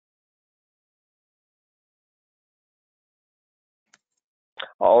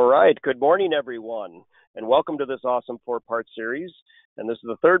All right. Good morning, everyone, and welcome to this awesome four-part series. And this is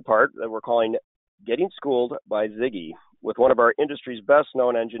the third part that we're calling Getting Schooled by Siggy, with one of our industry's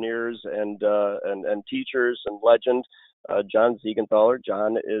best-known engineers and teachers and legend, John Siegenthaler.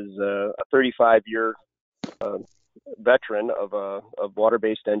 John is a 35-year veteran of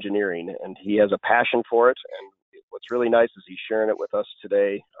water-based engineering, and he has a passion for it. And what's really nice is he's sharing it with us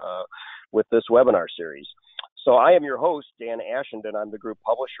today with this webinar series. So I am your host, Dan Ashenden. I'm the group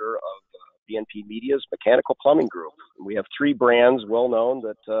publisher of BNP Media's Mechanical Plumbing Group. And we have three brands well known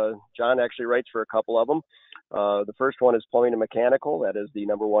that John actually writes for a couple of them. The first one is Plumbing and Mechanical. That is the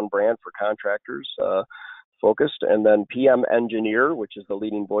 #1 brand for contractors focused. And then PM Engineer, which is the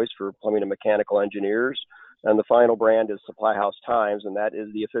leading voice for plumbing and mechanical engineers. And the final brand is Supply House Times, and that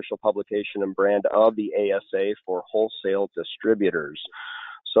is the official publication and brand of the ASA for wholesale distributors.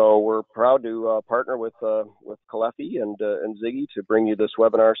 So we're proud to partner with Caleffi and Siggy to bring you this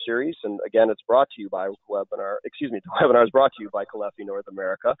webinar series. And again, it's brought to you by the webinar is brought to you by Caleffi North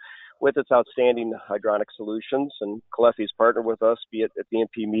America with its outstanding hydronic solutions. And Caleffi's partnered with us, be it at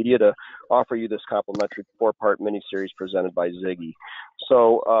BNP Media, to offer you this complimentary four-part mini-series presented by Siggy.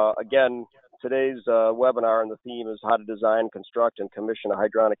 So again, today's webinar and the theme is how to design, construct, and commission a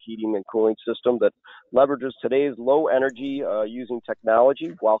hydronic heating and cooling system that leverages today's low energy using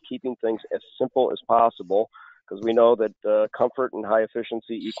technology while keeping things as simple as possible, because we know that comfort and high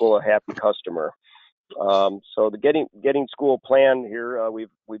efficiency equal a happy customer. So the getting school plan here,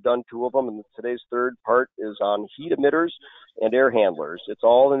 we've done 2 of them, and today's third part is on heat emitters and air handlers. It's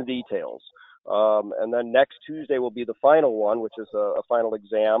all in the details. And then next Tuesday will be the final one, which is a final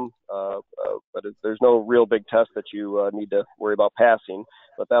exam, but there's no real big test that you need to worry about passing,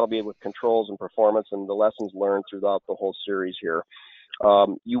 but that'll be with controls and performance and the lessons learned throughout the whole series here.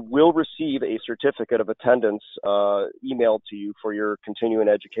 You will receive a certificate of attendance emailed to you for your continuing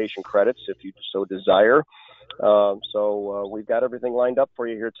education credits if you so desire. So we've got everything lined up for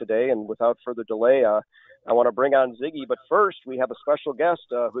you here today, and without further delay, I want to bring on Siggy, but first we have a special guest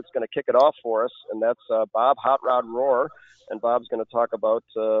who's going to kick it off for us, and that's Bob Hot Rod Rohr, and Bob's going to talk about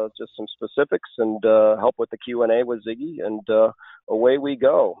just some specifics and help with the Q&A with Siggy, and away we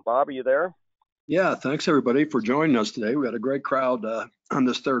go. Bob, are you there? Yeah, thanks everybody for joining us today. We had a great crowd on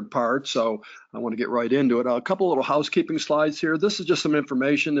this third part, so I want to get right into it. A couple little housekeeping slides here. This is just some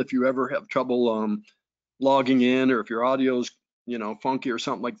information if you ever have trouble logging in, or if your audio's funky or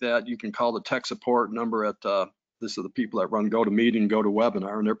something like that, you can call the tech support number at this is the people that run GoToMeeting,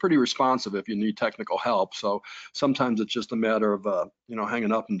 GoToWebinar, and they're pretty responsive if you need technical help. So sometimes it's just a matter of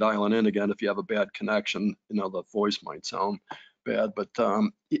hanging up and dialing in again if you have a bad connection. The voice might sound bad, but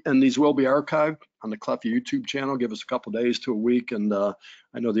and these will be archived on the Caleffi YouTube channel. Give us a couple days to a week, and I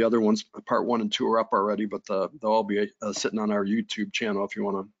know the other ones, part 1 and 2, are up already, but they'll all be sitting on our YouTube channel if you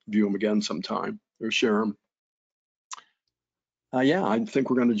want to view them again sometime or share them. Yeah, I think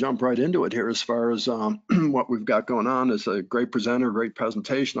we're going to jump right into it here as far as what we've got going on. It's a great presenter, great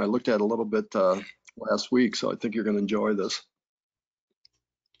presentation. I looked at it a little bit last week, so I think you're going to enjoy this.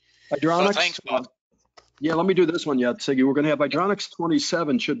 Hydronics. Well, thanks, Bob. Yeah, let me do this one yet, Siggy. We're going to have Hydronics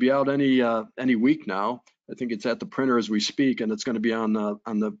 27, should be out any week now. I think it's at the printer as we speak, and it's going to be on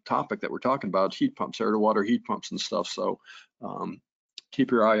the topic that we're talking about, heat pumps, air-to-water heat pumps and stuff. So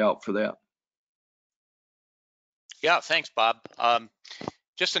keep your eye out for that. Yeah, thanks, Bob.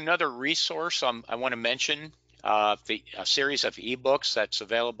 Just another resource I want to mention, a series of ebooks that's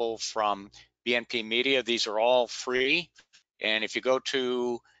available from BNP Media. These are all free. And if you go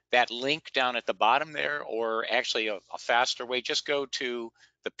to that link down at the bottom there, or actually a faster way, just go to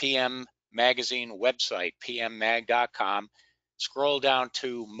the PM Magazine website, pmmag.com, scroll down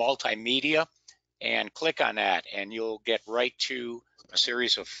to multimedia and click on that, and you'll get right to a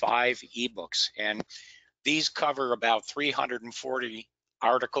series of 5 ebooks. And these cover about 340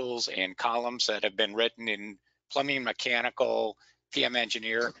 articles and columns that have been written in plumbing, mechanical, PM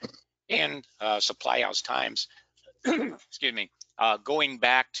Engineer, and Supply House Times, excuse me, going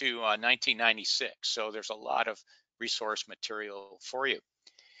back to 1996. So there's a lot of resource material for you.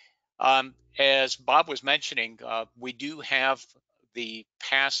 As Bob was mentioning, we do have the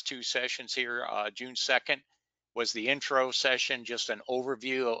past 2 sessions here. June 2nd was the intro session, just an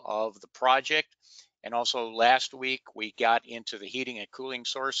overview of the project. And also last week, we got into the heating and cooling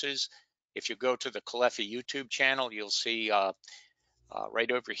sources. If you go to the Caleffi YouTube channel, you'll see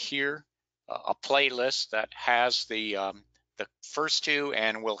right over here a playlist that has the first 2,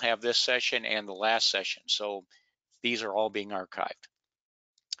 and we'll have this session and the last session. So these are all being archived.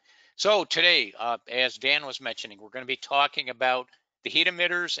 So today, as Dan was mentioning, we're going to be talking about the heat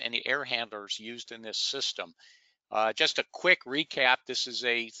emitters and the air handlers used in this system. Just a quick recap, this is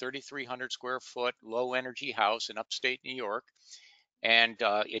a 3,300 square foot low energy house in upstate New York. And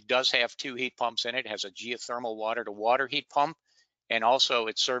it does have 2 heat pumps in it. It has a geothermal water to water heat pump. And also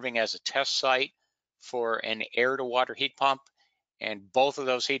it's serving as a test site for an air to water heat pump. And both of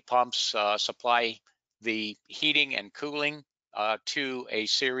those heat pumps supply the heating and cooling to a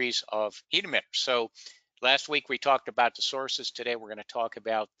series of heat emitters. So last week we talked about the sources. Today we're going to talk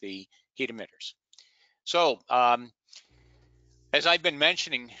about the heat emitters. So as I've been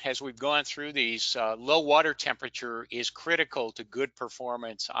mentioning, as we've gone through these, low water temperature is critical to good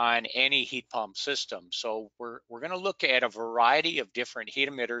performance on any heat pump system. So we're going to look at a variety of different heat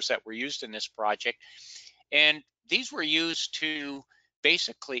emitters that were used in this project. And these were used to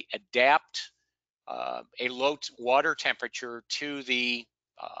basically adapt a low water temperature to the,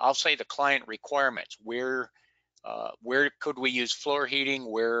 I'll say the client requirements. Where could we use floor heating,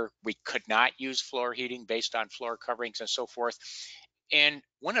 where we could not use floor heating based on floor coverings and so forth. And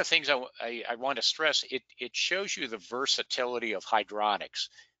one of the things I want to stress, it shows you the versatility of hydronics,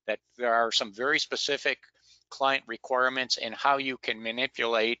 that there are some very specific client requirements and how you can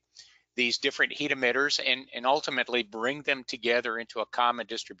manipulate these different heat emitters and ultimately bring them together into a common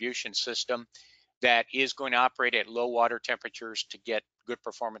distribution system that is going to operate at low water temperatures to get good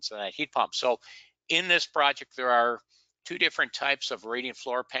performance on that heat pump. So in this project, there are 2 different types of radiant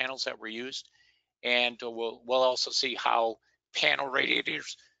floor panels that were used, and we'll also see how panel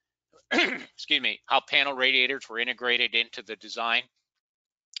radiators, excuse me, how panel radiators were integrated into the design.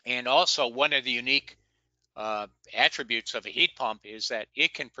 And also one of the unique attributes of a heat pump is that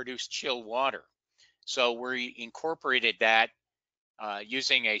it can produce chilled water. So we incorporated that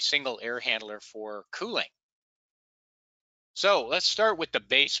using a single air handler for cooling. So let's start with the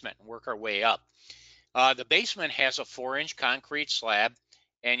basement and work our way up. The basement has a 4-inch concrete slab,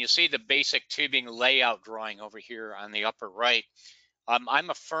 and you'll see the basic tubing layout drawing over here on the upper right. I'm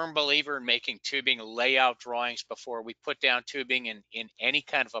a firm believer in making tubing layout drawings before we put down tubing in any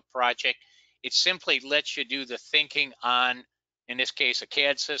kind of a project. It simply lets you do the thinking on, in this case, a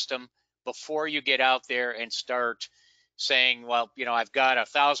CAD system before you get out there and start saying, well, you know, I've got a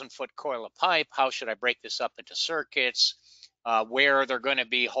 1,000-foot coil of pipe. How should I break this up into circuits? Where are there going to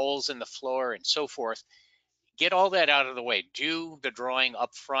be holes in the floor and so forth? Get all that out of the way. Do the drawing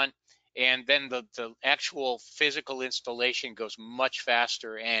up front, and then the actual physical installation goes much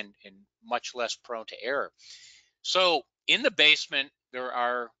faster and much less prone to error. So in the basement, there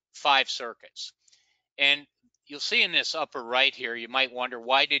are 5 circuits. And you'll see in this upper right here, you might wonder,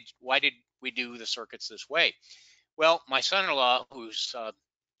 why did we do the circuits this way? Well, my son-in-law, who's,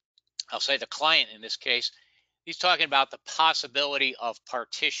 I'll say the client in this case, he's talking about the possibility of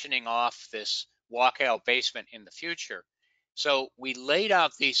partitioning off this walkout basement in the future. So we laid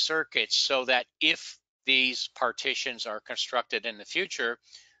out these circuits so that if these partitions are constructed in the future,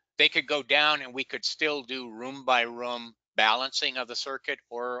 they could go down and we could still do room by room balancing of the circuit,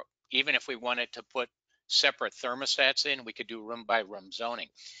 or even if we wanted to put separate thermostats in, we could do room by room zoning.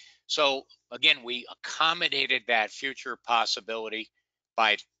 So again, we accommodated that future possibility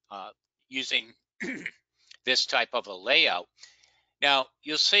by using this type of a layout. Now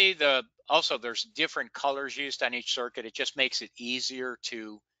you'll see also there's different colors used on each circuit. It just makes it easier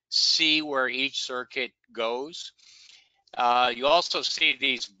to see where each circuit goes. You also see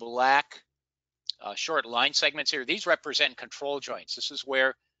these black short line segments here. These represent control joints. This is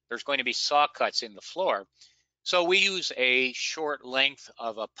where there's going to be saw cuts in the floor. So we use a short length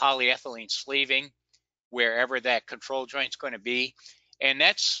of a polyethylene sleeving wherever that control joint is going to be. And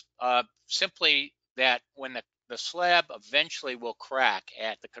that's simply that when the slab eventually will crack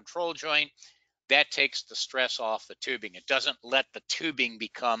at the control joint, that takes the stress off the tubing. It doesn't let the tubing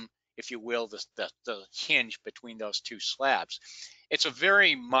become, if you will, the hinge between those 2 slabs. It's a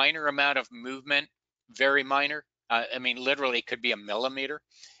very minor amount of movement, very minor. I mean, literally it could be a millimeter,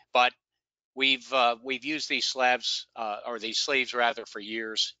 but we've used these slabs or these sleeves rather for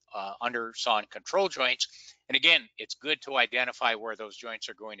years under sawn control joints. And again, it's good to identify where those joints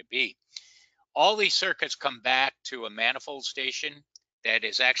are going to be. All these circuits come back to a manifold station that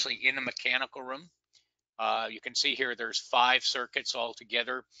is actually in the mechanical room. You can see here there's 5 circuits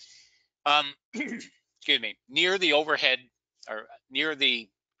altogether. Excuse me, near the overhead or near the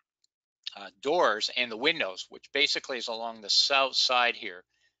doors and the windows, which basically is along the south side here,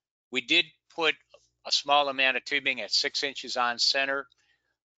 we did put a small amount of tubing at 6 inches on center.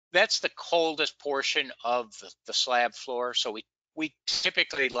 That's the coldest portion of the slab floor. So we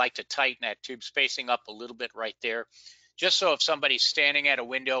typically like to tighten that tube spacing up a little bit right there, just so if somebody's standing at a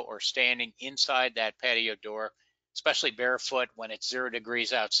window or standing inside that patio door, especially barefoot when it's 0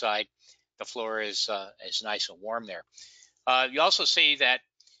 degrees outside, the floor is nice and warm there. You also see that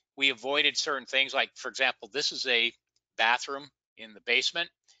we avoided certain things, like, for example, this is a bathroom in the basement.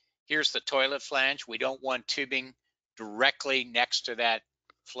 Here's the toilet flange. We don't want tubing directly next to that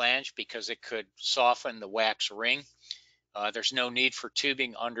flange because it could soften the wax ring. There's no need for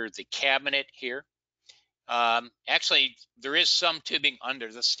tubing under the cabinet here. Actually, there is some tubing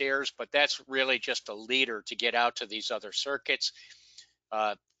under the stairs, but that's really just a leader to get out to these other circuits.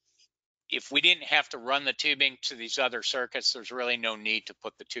 If we didn't have to run the tubing to these other circuits, there's really no need to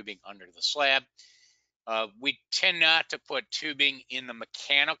put the tubing under the slab. We tend not to put tubing in the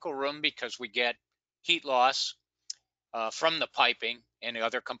mechanical room because we get heat loss from the piping and the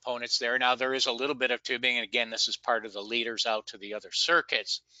other components there. Now, there is a little bit of tubing, and again, this is part of the leaders out to the other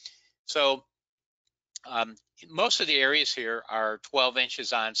circuits. So most of the areas here are 12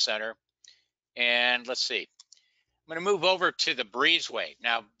 inches on center. And let's see, I'm going to move over to the breezeway.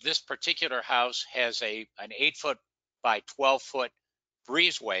 Now, this particular house has an 8-foot by 12-foot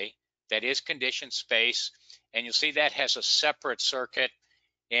breezeway that is conditioned space, and you'll see that has a separate circuit.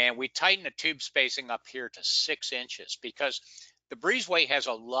 And we tighten the tube spacing up here to 6 inches because the breezeway has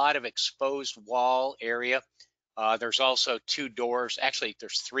a lot of exposed wall area. There's also 2 doors. Actually,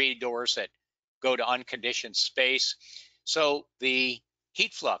 there's 3 doors that go to unconditioned space. So the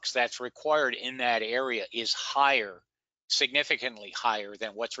heat flux that's required in that area is higher, significantly higher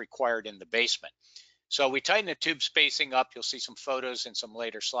than what's required in the basement. So we tighten the tube spacing up. You'll see some photos in some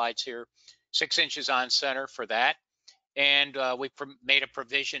later slides here. 6 inches on center for that. And we made a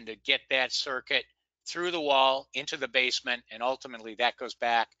provision to get that circuit through the wall into the basement, and ultimately that goes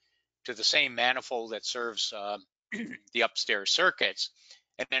back to the same manifold that serves the upstairs circuits.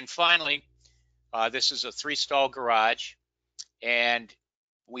 And then finally, this is a 3-stall garage, and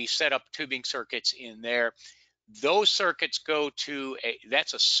we set up tubing circuits in there. Those circuits go to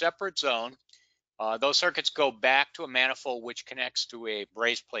that's a separate zone. Those circuits go back to a manifold which connects to a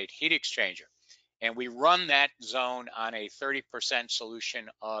brazed plate heat exchanger. And we run that zone on a 30% solution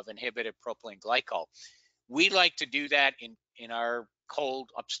of inhibited propylene glycol. We like to do that in our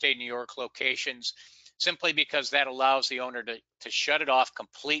cold upstate New York locations, simply because that allows the owner to shut it off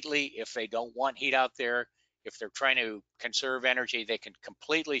completely if they don't want heat out there. If they're trying to conserve energy, they can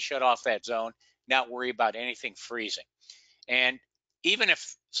completely shut off that zone, not worry about anything freezing. And even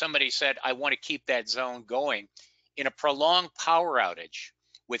if somebody said, I want to keep that zone going, in a prolonged power outage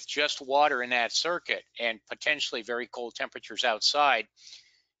with just water in that circuit and potentially very cold temperatures outside,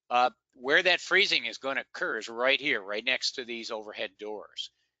 where that freezing is going to occur is right here, right next to these overhead doors.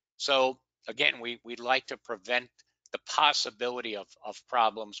 So again, we'd like to prevent the possibility of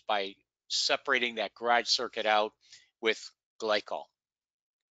problems by separating that garage circuit out with glycol.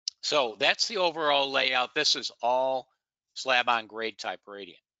 So that's the overall layout. This is all slab on grade type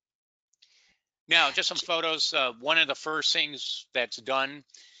radiant. Now, just some photos. One of the first things that's done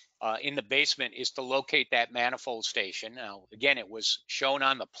in the basement is to locate that manifold station. Now, again, it was shown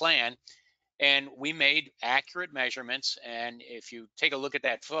on the plan, and we made accurate measurements. And if you take a look at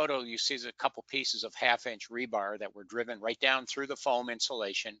that photo, you see a couple pieces of 1/2-inch rebar that were driven right down through the foam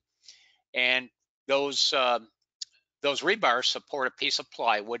insulation. And those rebars support a piece of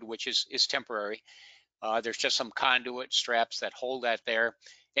plywood, which is temporary. There's just some conduit straps that hold that there.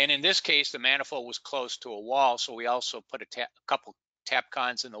 And in this case, the manifold was close to a wall, so we also put a couple tap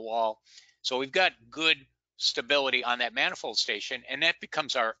cons in the wall. So we've got good stability on that manifold station, and that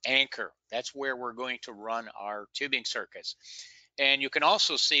becomes our anchor. That's where we're going to run our tubing circuits. And you can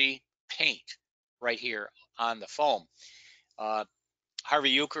also see paint right here on the foam.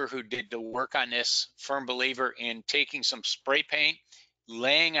 Harvey Euchre, who did the work on this, firm believer in taking some spray paint,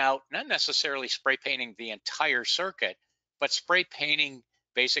 laying out, not necessarily spray painting the entire circuit, but spray painting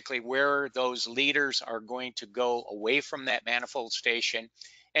basically where those leaders are going to go away from that manifold station,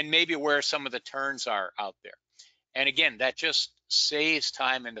 and maybe where some of the turns are out there. And again, that just saves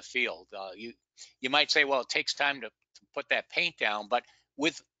time in the field. You might say, well, it takes time to put that paint down, but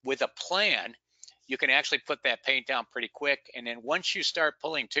with a plan, you can actually put that paint down pretty quick. And then once you start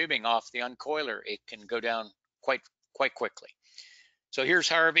pulling tubing off the uncoiler, it can go down quite quickly. So here's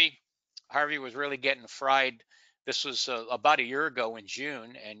Harvey. Harvey was really getting fried. This was about a year ago in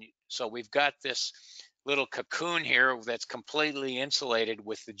June. And so we've got this little cocoon here that's completely insulated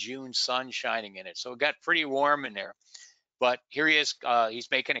with the June sun shining in it. So it got pretty warm in there. But here he is, he's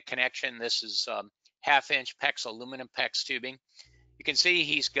making a connection. This is 1/2-inch PEX, aluminum PEX tubing. You can see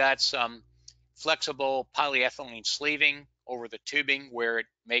he's got some flexible polyethylene sleeving over the tubing where it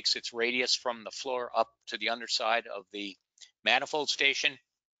makes its radius from the floor up to the underside of the manifold station.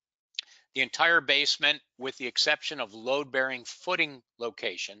 The entire basement, with the exception of load-bearing footing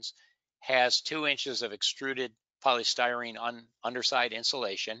locations, has 2 inches of extruded polystyrene underside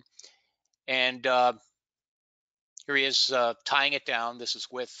insulation. And here he is tying it down. This is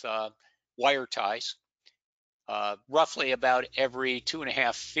with wire ties, roughly about every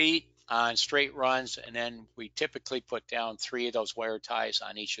 2.5 feet on straight runs. And then we typically put down 3 of those wire ties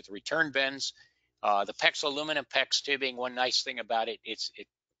on each of the return bends. The PEX aluminum PEX tubing, one nice thing about it,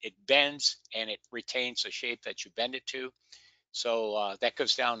 it bends and it retains the shape that you bend it to. So that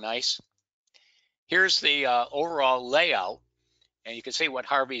goes down nice. Here's the overall layout. And you can see what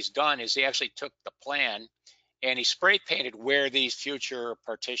Harvey's done is he actually took the plan and he spray painted where these future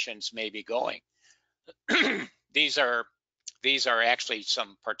partitions may be going. These are actually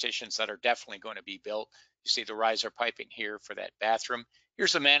some partitions that are definitely going to be built. You see the riser piping here for that bathroom.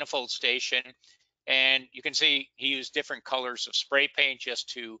 Here's the manifold station. And you can see he used different colors of spray paint just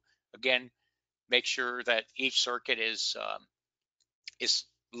to, again, make sure that each circuit is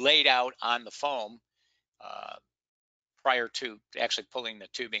laid out on the foam prior to actually pulling the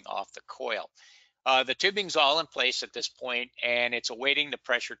tubing off the coil. The tubing's all in place at this point, and it's awaiting the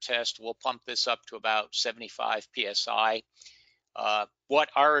pressure test. We'll pump this up to about 75 PSI. What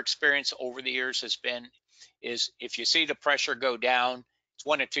our experience over the years has been is if you see the pressure go down, it's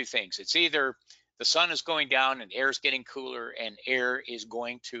one of two things. It's either the sun is going down and air is getting cooler and air is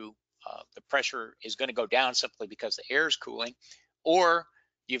going to, the pressure is going to go down simply because the air is cooling, or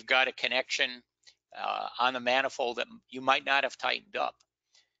you've got a connection on the manifold that you might not have tightened up.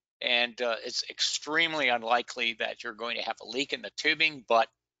 And it's extremely unlikely that you're going to have a leak in the tubing, but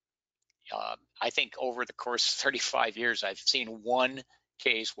I think over the course of 35 years, I've seen one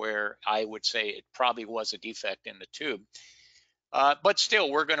case where I would say it probably was a defect in the tube. But still,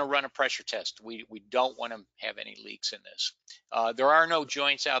 we're going to run a pressure test. We don't want to have any leaks in this. There are no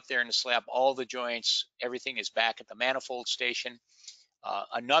joints out there in the slab. All the joints, everything is back at the manifold station.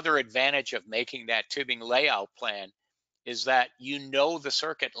 Another advantage of making that tubing layout plan is that you know the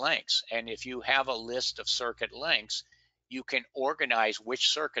circuit lengths. And if you have a list of circuit lengths, you can organize which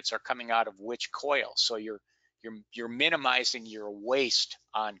circuits are coming out of which coil. So you're minimizing your waste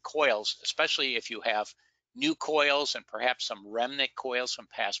on coils, especially if you have new coils and perhaps some remnant coils from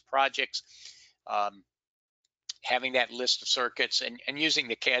past projects. Having that list of circuits and using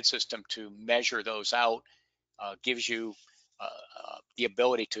the CAD system to measure those out gives you the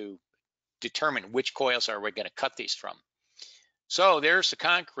ability to determine which coils are we going to cut these from. So there's the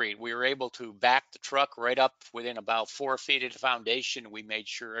concrete. We were able to back the truck right up within about 4 feet of the foundation. We made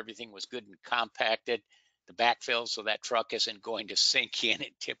sure everything was good and compacted, the backfill, so that truck isn't going to sink in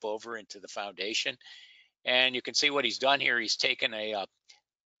and tip over into the foundation. And you can see what he's done here. He's taken a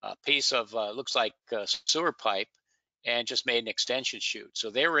piece of, looks like sewer pipe and just made an extension chute. So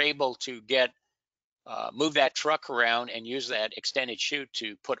they were able to move that truck around and use that extended chute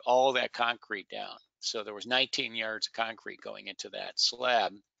to put all that concrete down. So there was 19 yards of concrete going into that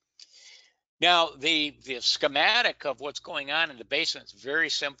slab. Now, the schematic of what's going on in the basement is very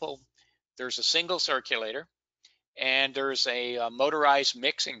simple. There's a single circulator, and there's a motorized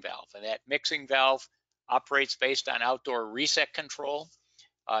mixing valve. And that mixing valve operates based on outdoor reset control.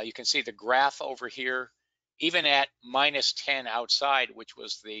 You can see the graph over here. Even at -10 outside, which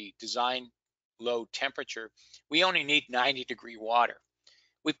was the design load temperature, we only need 90-degree water.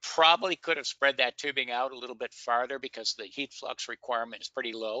 We probably could have spread that tubing out a little bit farther because the heat flux requirement is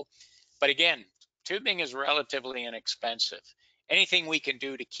pretty low. But again, tubing is relatively inexpensive. Anything we can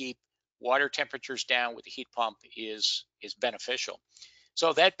do to keep water temperatures down with the heat pump is beneficial.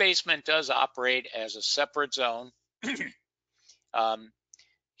 So that basement does operate as a separate zone.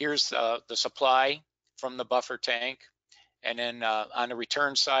 Here's the supply from the buffer tank. And then on the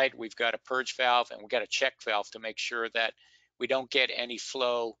return side, we've got a purge valve and we've got a check valve to make sure that we don't get any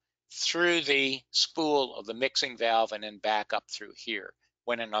flow through the spool of the mixing valve and then back up through here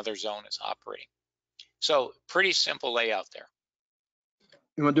when another zone is operating. So pretty simple layout there.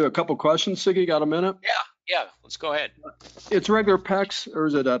 You want to do a couple questions, Siggy? Got a minute? Yeah, let's go ahead. It's regular PEX or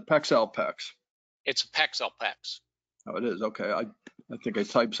is it a PEX-L PEX? It's a PEX-L PEX. Oh, it is. Okay. I think I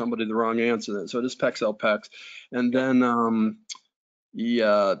typed somebody the wrong answer then. So it is PEX-L PEX. And then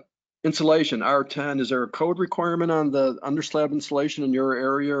the insulation, R10, is there a code requirement on the underslab insulation in your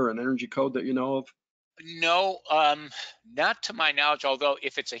area or an energy code that you know of? No, not to my knowledge, although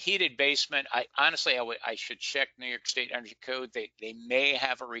if it's a heated basement, I should check New York State Energy Code. They may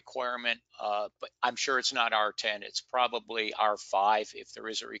have a requirement, but I'm sure it's not R10. It's probably R5 if there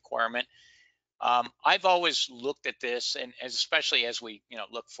is a requirement. I've always looked at this, and especially as we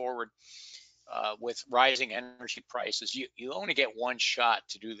look forward with rising energy prices, you only get one shot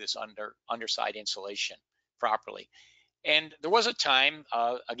to do this underside insulation properly. And there was a time,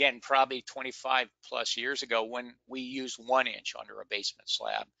 again, probably 25 plus years ago, when we used 1 inch under a basement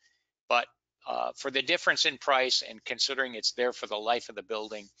slab. But for the difference in price and considering it's there for the life of the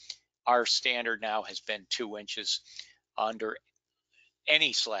building, our standard now has been 2 inches under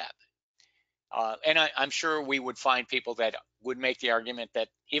any slab. And I'm sure we would find people that would make the argument that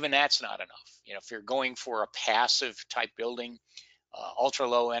even that's not enough. You know, if you're going for a passive type building, ultra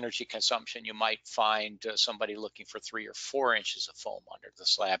low energy consumption, you might find somebody looking for 3 or 4 inches of foam under the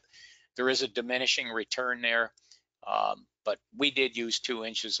slab. There is a diminishing return there, but we did use 2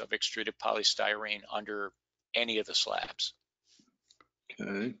 inches of extruded polystyrene under any of the slabs.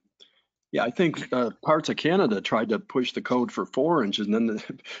 Okay. Yeah, I think parts of Canada tried to push the code for 4 inches, and then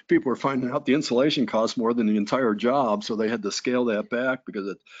people were finding out the insulation costs more than the entire job, so they had to scale that back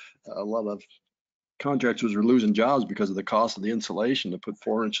because a lot of contractors were losing jobs because of the cost of the insulation to put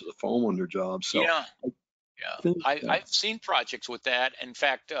 4 inches of foam on their jobs. So Yeah, I I've seen projects with that. In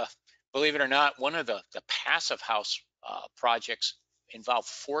fact, believe it or not, one of the passive house projects involved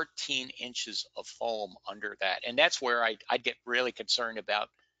 14 inches of foam under that. And that's where I'd get really concerned about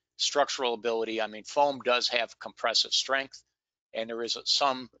structural ability. I mean, foam does have compressive strength, and there is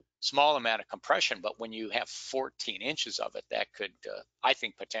some small amount of compression, but when you have 14 inches of it, that could, I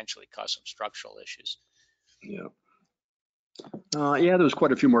think, potentially cause some structural issues. yeah. Yeah, there's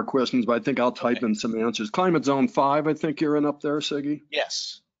quite a few more questions, but I think I'll type in some answers. Climate zone 5, I think you're in up there, Siggy?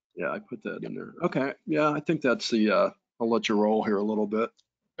 Yes. Yeah, I put that in there. Okay, yeah, I think that's the, I'll let you roll here a little bit.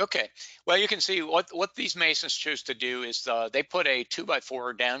 Okay, well, you can see what these masons choose to do is they put a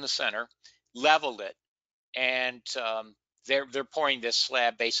 2x4 down the center, leveled it, and they're pouring this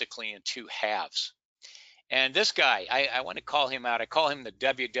slab basically in 2 halves. And this guy, I want to call him out. I call him the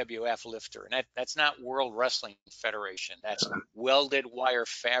WWF lifter, and that's not World Wrestling Federation. That's welded wire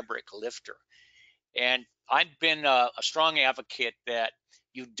fabric lifter. And I've been a strong advocate that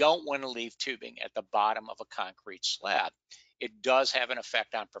you don't want to leave tubing at the bottom of a concrete slab. It does have an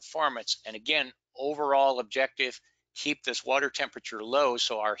effect on performance. And again, overall objective, keep this water temperature low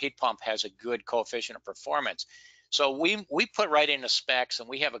so our heat pump has a good coefficient of performance. So we put right in the specs, and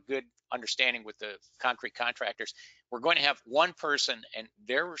we have a good understanding with the concrete contractors. We're going to have one person, and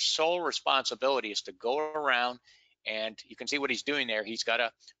their sole responsibility is to go around, and you can see what he's doing there. He's got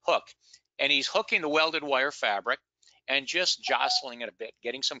a hook, and he's hooking the welded wire fabric and just jostling it a bit,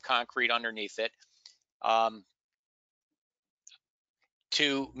 getting some concrete underneath it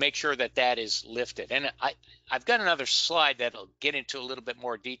to make sure that that is lifted. And I've got another slide that'll get into a little bit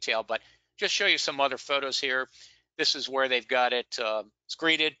more detail, but just show you some other photos here. This is where they've got it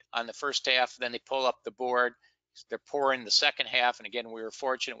screeded on the first half, then they pull up the board, they're pouring the second half, and again, we were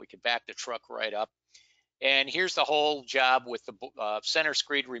fortunate we could back the truck right up. And here's the whole job with the center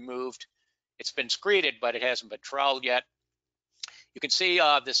screed removed. It's been screeded, but it hasn't been troweled yet. You can see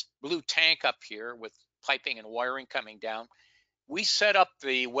this blue tank up here with piping and wiring coming down. We set up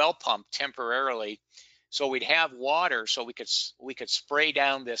the well pump temporarily so we'd have water so we could spray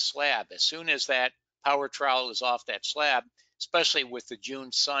down this slab. As soon as that power trowel is off that slab, especially with the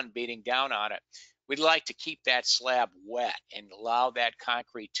June sun beating down on it, we'd like to keep that slab wet and allow that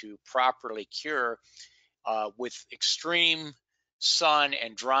concrete to properly cure. With extreme sun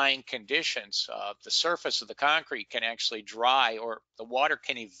and drying conditions, the surface of the concrete can actually dry, or the water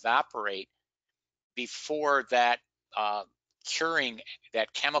can evaporate before that curing,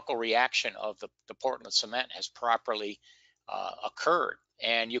 that chemical reaction of the Portland cement has properly occurred.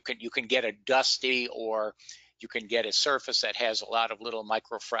 And you can get a dusty, or you can get a surface that has a lot of little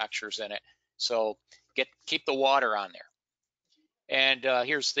microfractures in it. So keep the water on there. And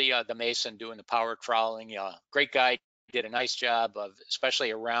here's the mason doing the power troweling. Great guy, did a nice job of,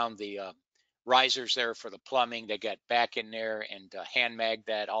 especially around the risers there for the plumbing. They got back in there and hand magged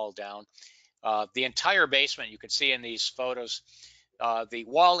that all down. The entire basement, you can see in these photos, the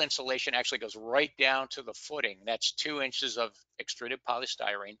wall insulation actually goes right down to the footing. That's 2 inches of extruded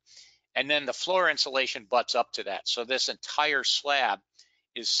polystyrene. And then the floor insulation butts up to that. So this entire slab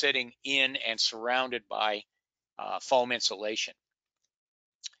is sitting in and surrounded by foam insulation.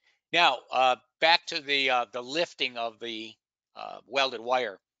 Now, back to the lifting of the welded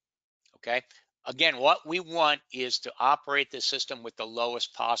wire, okay? Again, what we want is to operate the system with the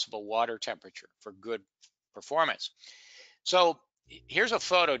lowest possible water temperature for good performance. So here's a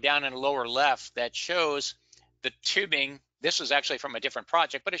photo down in the lower left that shows the tubing. This is actually from a different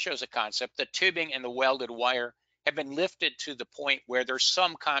project, but it shows a concept. The tubing and the welded wire have been lifted to the point where there's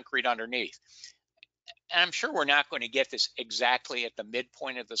some concrete underneath. And I'm sure we're not going to get this exactly at the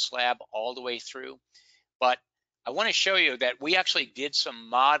midpoint of the slab all the way through, but I want to show you that we actually did some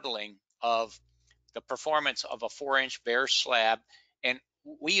modeling of the performance of a 4-inch bare slab. And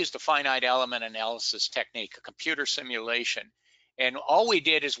we used a finite element analysis technique, a computer simulation. And all we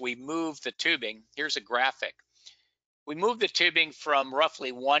did is we moved the tubing. Here's a graphic. We moved the tubing from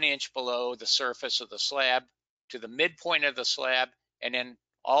roughly 1 inch below the surface of the slab to the midpoint of the slab, and then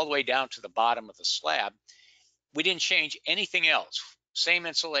all the way down to the bottom of the slab. We didn't change anything else. Same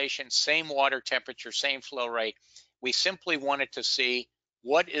insulation, same water temperature, same flow rate. We simply wanted to see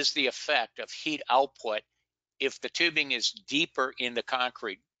what is the effect of heat output if the tubing is deeper in the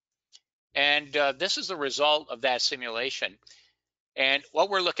concrete. And this is the result of that simulation. And what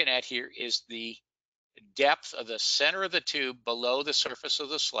we're looking at here is the depth of the center of the tube below the surface of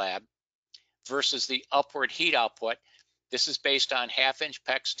the slab versus the upward heat output. This is based on 1/2-inch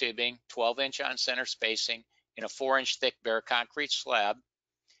PEX tubing, 12-inch on center spacing in a 4-inch thick bare concrete slab.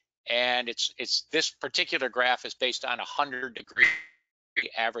 And this particular graph is based on 100-degree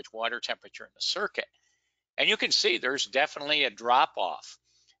average water temperature in the circuit. And you can see there's definitely a drop off.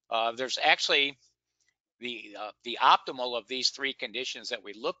 There's actually the optimal of these three conditions that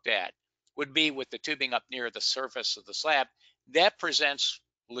we looked at would be with the tubing up near the surface of the slab. That presents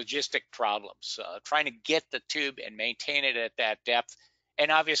logistic problems, trying to get the tube and maintain it at that depth.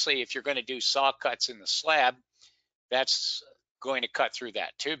 And obviously, if you're going to do saw cuts in the slab, that's going to cut through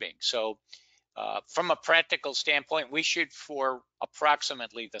that tubing. So from a practical standpoint, we shoot for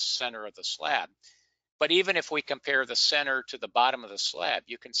approximately the center of the slab. But even if we compare the center to the bottom of the slab,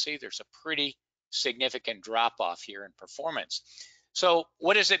 you can see there's a pretty significant drop off here in performance. So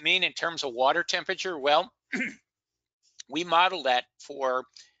what does it mean in terms of water temperature? Well, we modeled that for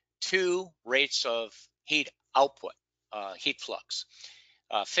 2 rates of heat output, heat flux,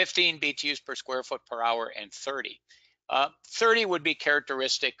 15 BTUs per square foot per hour and 30. 30 would be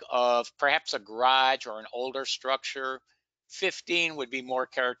characteristic of perhaps a garage or an older structure. 15 would be more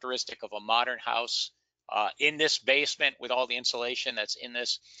characteristic of a modern house. In this basement with all the insulation that's in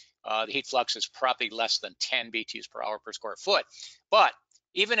this, the heat flux is probably less than 10 BTUs per hour per square foot. But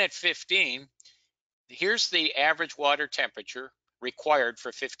even at 15, here's the average water temperature required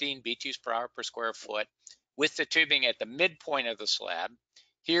for 15 BTUs per hour per square foot with the tubing at the midpoint of the slab.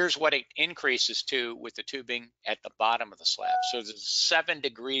 Here's what it increases to with the tubing at the bottom of the slab. So there's a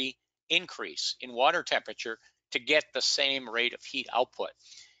 7-degree increase in water temperature to get the same rate of heat output.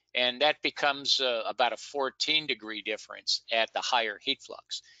 And that becomes about a 14-degree difference at the higher heat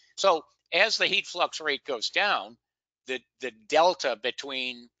flux. So as the heat flux rate goes down, the delta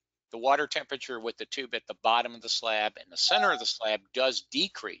between the water temperature with the tube at the bottom of the slab and the center of the slab does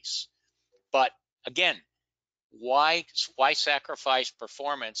decrease. But again, why sacrifice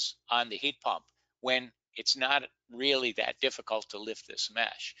performance on the heat pump when it's not really that difficult to lift this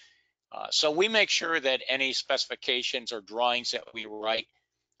mesh? So we make sure that any specifications or drawings that we write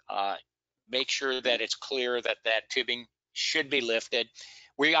make sure that it's clear that that tubing should be lifted.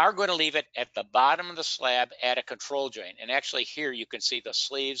 We are going to leave it at the bottom of the slab at a control joint. And actually here you can see the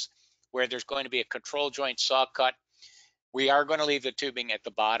sleeves where there's going to be a control joint saw cut. We are going to leave the tubing at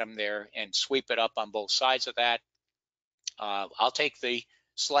the bottom there and sweep it up on both sides of that. I'll take the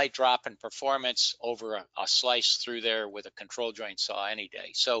slight drop in performance over a slice through there with a control joint saw any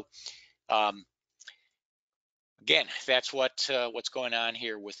day. So again, that's what's going on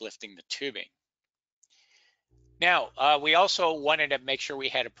here with lifting the tubing. Now, we also wanted to make sure we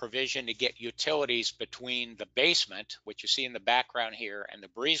had a provision to get utilities between the basement, which you see in the background here, and the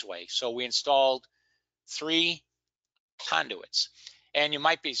breezeway. So we installed 3 conduits. And you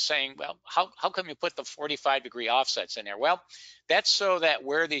might be saying, well, how come you put the 45-degree offsets in there? Well, that's so that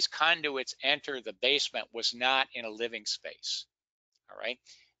where these conduits enter the basement was not in a living space, all right?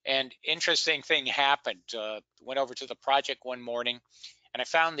 And interesting thing happened. Went over to the project one morning, and I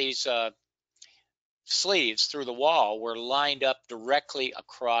found these sleeves through the wall were lined up directly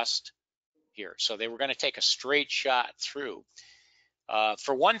across here. So they were going to take a straight shot through.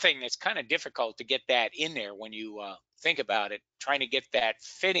 For one thing, it's kind of difficult to get that in there when you think about it, trying to get that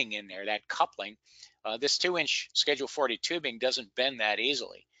fitting in there, that coupling. This 2-inch Schedule 40 tubing doesn't bend that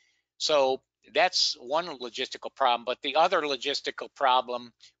easily. So that's one logistical problem. But the other logistical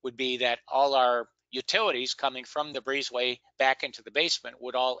problem would be that all our utilities coming from the breezeway back into the basement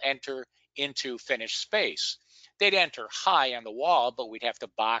would all enter into finished space. They'd enter high on the wall, but we'd have to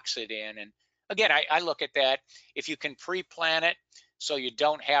box it in. And again, I look at that. If you can pre-plan it so you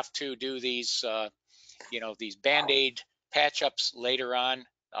don't have to do these, these Band-Aid patch-ups later on,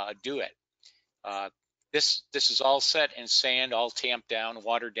 do it. This is all set in sand, all tamped down,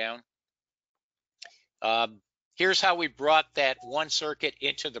 watered down. Here's how we brought that one circuit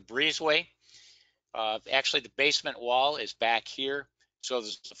into the breezeway. Actually, the basement wall is back here. So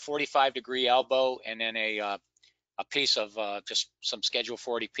there's a 45-degree elbow and then a piece of just some Schedule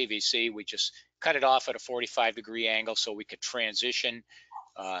 40 PVC. We just cut it off at a 45-degree angle so we could transition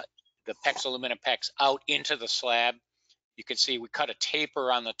the PEX aluminum PEX out into the slab. You can see we cut a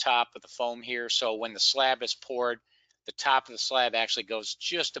taper on the top of the foam here, so when the slab is poured, the top of the slab actually goes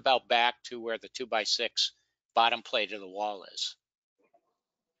just about back to where the 2x6 bottom plate of the wall is.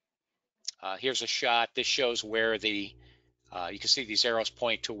 Here's a shot. This shows where the you can see these arrows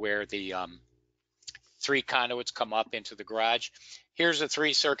point to where the 3 conduits come up into the garage. Here's a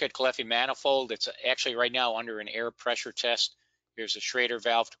 3-circuit Caleffi manifold. It's actually right now under an air pressure test. Here's a Schrader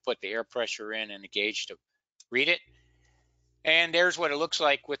valve to put the air pressure in and a gauge to read it. And there's what it looks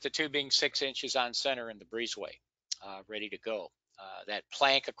like with the tubing 6 inches on center in the breezeway, ready to go. That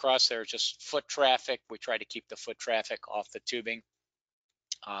plank across there is just foot traffic. We try to keep the foot traffic off the tubing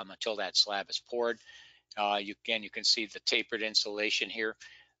until that slab is poured. Again, you can see the tapered insulation here.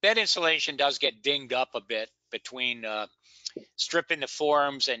 That insulation does get dinged up a bit between stripping the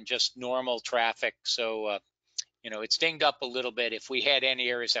forms and just normal traffic. So, you know, it's dinged up a little bit. If we had any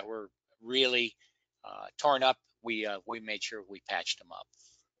areas that were really torn up, we made sure we patched them up.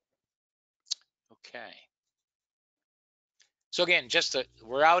 Okay. So again,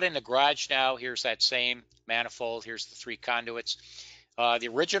 we're out in the garage now. Here's that same manifold. Here's the 3 conduits. The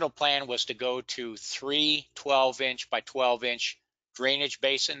original plan was to go to 3 12-inch by 12-inch drainage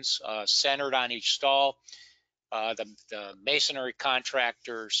basins centered on each stall. The masonry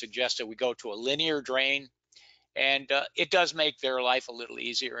contractor suggested we go to a linear drain, and it does make their life a little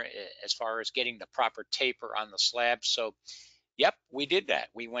easier as far as getting the proper taper on the slab. So, yep, we did that.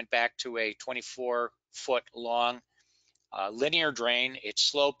 We went back to a 24-foot long linear drain. It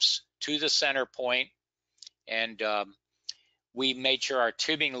slopes to the center point, and we made sure our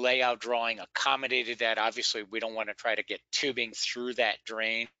tubing layout drawing accommodated that. Obviously, we don't want to try to get tubing through that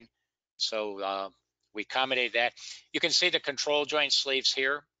drain, so we accommodated that. You can see the control joint sleeves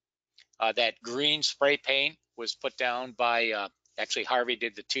here. That green spray paint was put down by, actually Harvey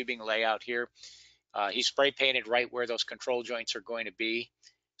did the tubing layout here. He spray painted right where those control joints are going to be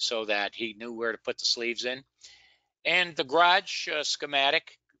so that he knew where to put the sleeves in. And the garage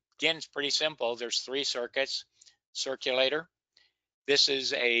schematic, again, it's pretty simple. There's 3 circuits, circulator. This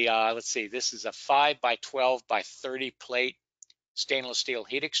is a, let's see, this is a 5 by 12 by 30 plate stainless steel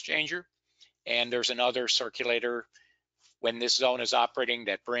heat exchanger. And there's another circulator when this zone is operating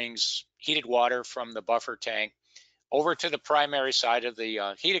that brings heated water from the buffer tank over to the primary side of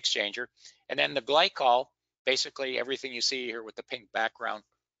the heat exchanger. And then the glycol, basically everything you see here with the pink background,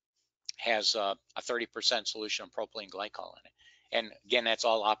 has a 30% solution of propylene glycol in it. And again, that's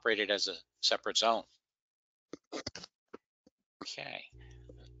all operated as a separate zone. Okay.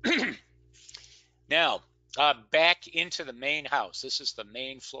 Now, back into the main house. This is the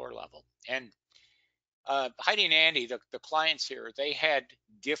main floor level. And Heidi and Andy, the clients here, they had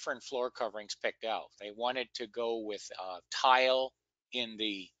different floor coverings picked out. They wanted to go with tile in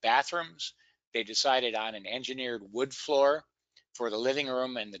the bathrooms. They decided on an engineered wood floor for the living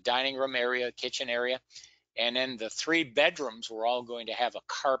room and the dining room area, kitchen area. And then the 3 bedrooms were all going to have a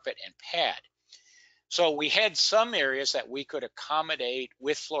carpet and pad. So we had some areas that we could accommodate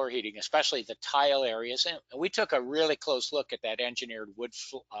with floor heating, especially the tile areas. And we took a really close look at that engineered wood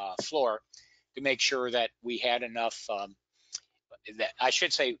floor to make sure that we had enough, that I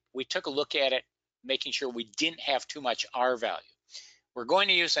should say, we took a look at it, making sure we didn't have too much R value. We're going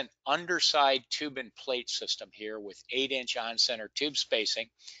to use an underside tube and plate system here with 8-inch on-center tube spacing.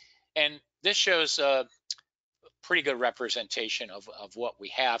 And this shows a pretty good representation of what we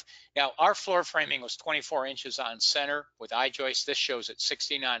have. Now, our floor framing was 24 inches on center with I-joist. This shows it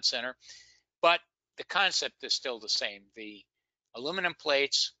 16 on center, but the concept is still the same. The aluminum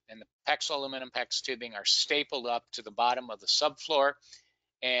plates and the PEX aluminum PEX tubing are stapled up to the bottom of the subfloor.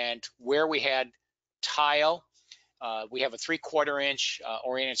 And where we had tile, we have a 3/4 inch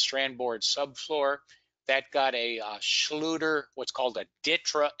oriented strand board subfloor that got a Schluter, what's called a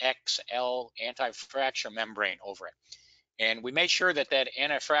Ditra XL anti-fracture membrane over it. And we made sure that that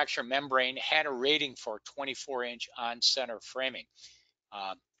anti-fracture membrane had a rating for 24-inch on-center framing.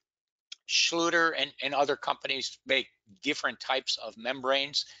 Schluter and other companies make different types of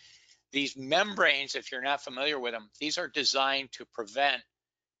membranes. These membranes, if you're not familiar with them, these are designed to prevent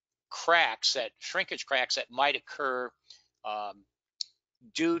cracks, shrinkage cracks that might occur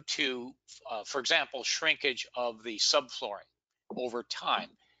due to, for example, shrinkage of the subflooring over time.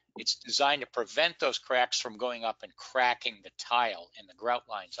 It's designed to prevent those cracks from going up and cracking the tile and the grout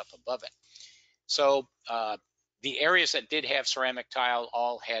lines up above it. So the areas that did have ceramic tile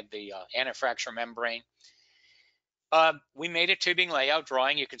all had the anti-fracture membrane. We made a tubing layout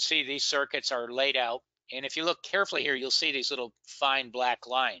drawing. You can see these circuits are laid out. And if you look carefully here, you'll see these little fine black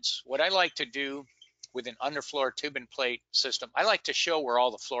lines. What I like to do with an underfloor tube and plate system, I like to show where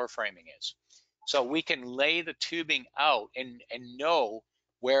all the floor framing is. So we can lay the tubing out and know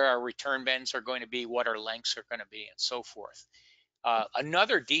where our return bends are going to be, what our lengths are going to be, and so forth.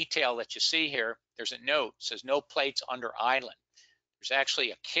 Another detail that you see here, there's a note, it says no plates under island. There's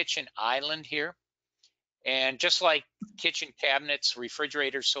actually a kitchen island here. And just like kitchen cabinets,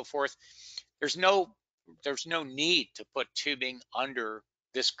 refrigerators, so forth, there's no need to put tubing under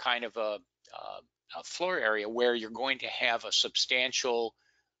this kind of a floor area where you're going to have a substantial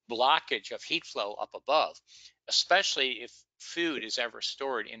blockage of heat flow up above, especially if food is ever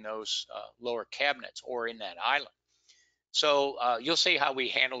stored in those lower cabinets or in that island. So you'll see how we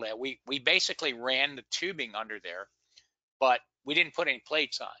handle that. We basically ran the tubing under there, but we didn't put any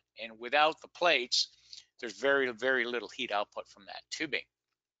plates on. And without the plates, there's very, very little heat output from that tubing.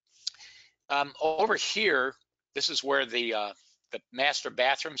 Over here, this is where the master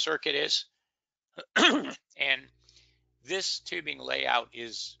bathroom circuit is. And this tubing layout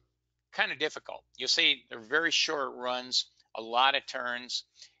is kind of difficult. You'll see they're very short runs, a lot of turns.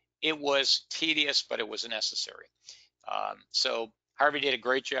 It was tedious, but it was necessary. So Harvey did a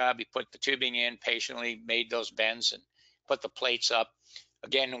great job. He put the tubing in patiently, made those bends, and put the plates up.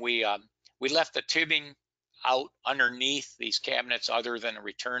 Again, we left the tubing out underneath these cabinets other than the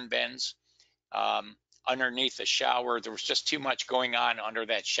return bends. Underneath the shower, there was just too much going on under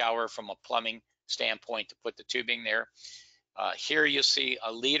that shower from a plumbing standpoint to put the tubing there. Here you see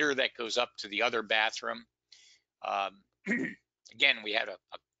a leader that goes up to the other bathroom. Again, we had a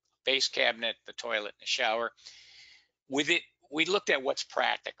base cabinet, the toilet, and the shower. With it, we looked at what's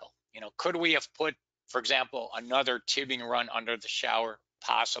practical. You know, could we have put, for example, another tubing run under the shower?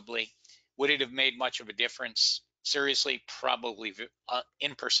 Possibly. Would it have made much of a difference? Seriously, probably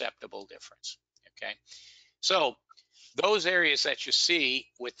imperceptible difference. Okay, so those areas that you see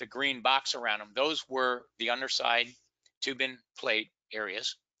with the green box around them, those were the underside tube and plate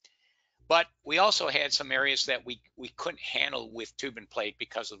areas. But we also had some areas that we couldn't handle with tube and plate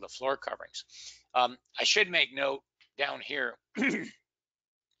because of the floor coverings. I should make note down here,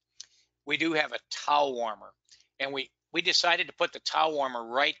 we do have a towel warmer, and we decided to put the towel warmer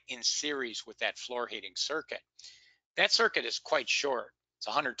right in series with that floor heating circuit. That circuit is quite short. It's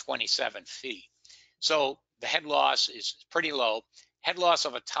 127 feet. So the head loss is pretty low. Head loss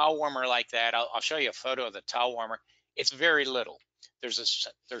of a towel warmer like that, I'll show you a photo of the towel warmer. It's very little. There's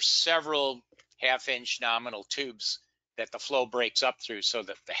several half-inch nominal tubes that the flow breaks up through, so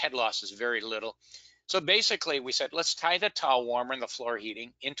that the head loss is very little. So basically we said, let's tie the towel warmer and the floor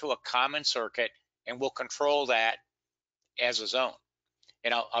heating into a common circuit, and we'll control that as a zone.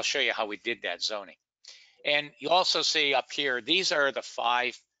 And I'll show you how we did that zoning. And you also see up here, these are the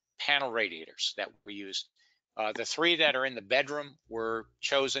 5 panel radiators that we used. The 3 that are in the bedroom were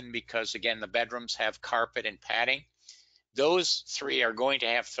chosen because, again, the bedrooms have carpet and padding. Those 3 are going to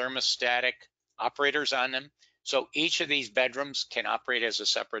have thermostatic operators on them. So each of these bedrooms can operate as a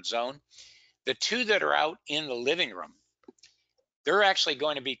separate zone. The 2 that are out in the living room, they're actually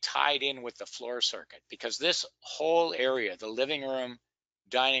going to be tied in with the floor circuit, because this whole area, the living room,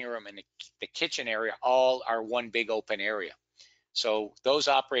 dining room, and the kitchen area, all are one big open area. So those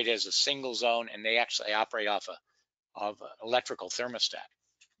operate as a single zone, and they actually operate off of an electrical thermostat.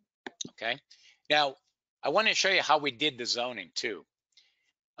 Okay. Now, I want to show you how we did the zoning too.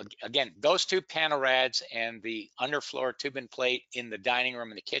 Again, those 2 panel rads and the underfloor tube and plate in the dining room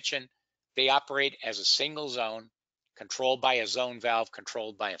and the kitchen, they operate as a single zone, controlled by a zone valve,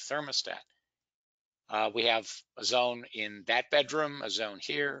 controlled by a thermostat. We have a zone in that bedroom, a zone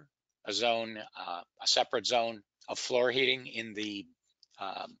here, a zone, a separate zone of floor heating in the,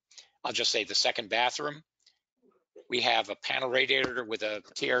 I'll just say the second bathroom. We have a panel radiator with a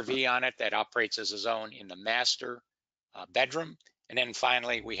TRV on it that operates as a zone in the master bedroom. And then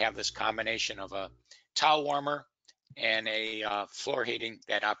finally, we have this combination of a towel warmer and a floor heating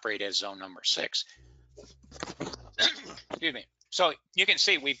that operate as zone number 6. Excuse me. So you can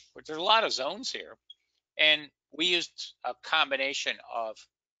see there's a lot of zones here, and we used a combination of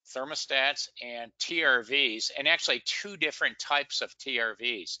thermostats and TRVs, and actually 2 different types of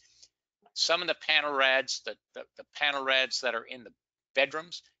TRVs. Some of the panel rads, the panel rads that are in the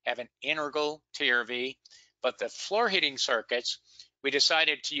bedrooms have an integral TRV, but the floor heating circuits, we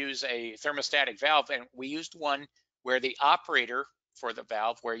decided to use a thermostatic valve, and we used one where the operator for the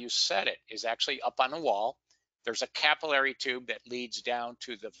valve, where you set it, is actually up on the wall. There's a capillary tube that leads down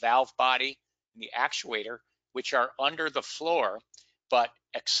to the valve body and the actuator, which are under the floor, but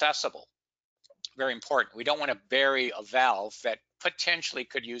accessible. very important. We don't want to bury a valve that potentially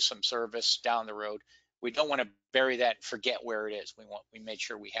could use some service down the road. We don't want to bury that and forget where it is. We made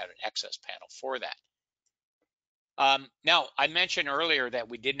sure we had an excess panel for that. Now, I mentioned earlier that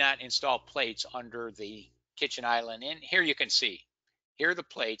we did not install plates under the kitchen island, and here you can see. Here are the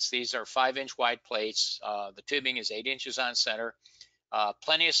plates. These are 5-inch wide plates. The tubing is 8 inches on center.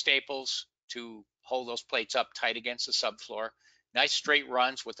 Plenty of staples to hold those plates up tight against the subfloor. Nice straight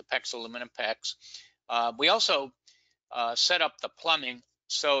runs with the PEX aluminum PEX. We also set up the plumbing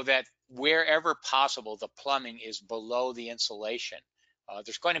so that wherever possible, the plumbing is below the insulation.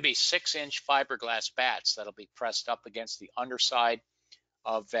 There's going to be 6-inch fiberglass bats that'll be pressed up against the underside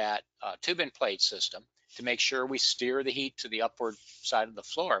of that tube and plate system to make sure we steer the heat to the upward side of the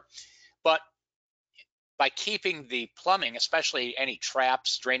floor. But by keeping the plumbing, especially any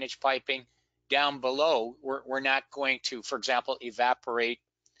traps, drainage piping, down below, we're not going to, for example, evaporate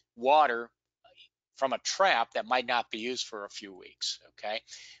water from a trap that might not be used for a few weeks, okay?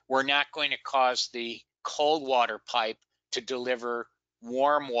 We're not going to cause the cold water pipe to deliver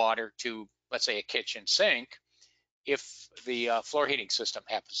warm water to, let's say, a kitchen sink if the floor heating system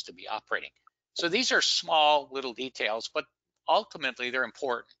happens to be operating. So these are small little details, but ultimately they're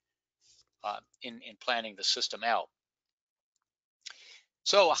important in planning the system out.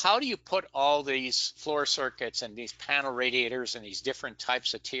 So how do you put all these floor circuits and these panel radiators and these different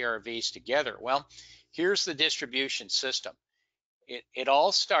types of TRVs together? Well, here's the distribution system. It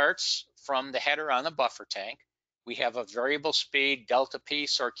all starts from the header on the buffer tank. We have a variable speed delta P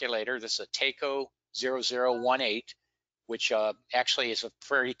circulator. This is a Taco 0018, which actually is a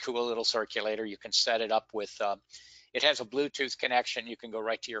pretty cool little circulator. You can set it up with, it has a Bluetooth connection. You can go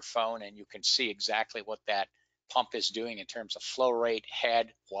right to your phone and you can see exactly what that pump is doing in terms of flow rate,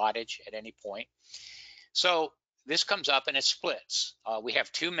 head, wattage at any point. So this comes up and it splits. We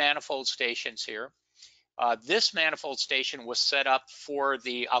have 2 manifold stations here. This manifold station was set up for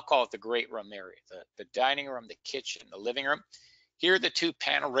the, I'll call it the great room area, the dining room, the kitchen, the living room. Here are the 2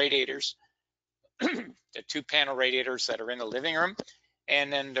 panel radiators, the 2 panel radiators that are in the living room.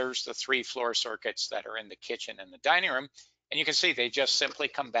 And then there's the 3 floor circuits that are in the kitchen and the dining room. And you can see they just simply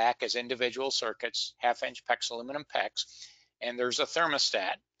come back as individual circuits, 1/2-inch PEX aluminum PEX. And there's a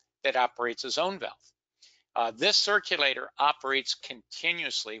thermostat that operates a zone valve. This circulator operates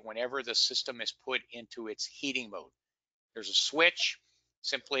continuously whenever the system is put into its heating mode. There's a switch,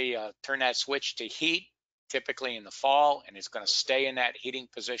 simply turn that switch to heat, typically in the fall, and it's going to stay in that heating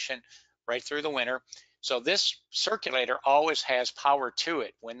position right through the winter. So this circulator always has power to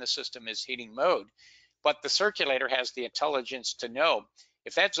it when the system is heating mode, but the circulator has the intelligence to know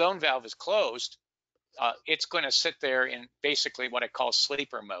if that zone valve is closed, it's going to sit there in basically what I call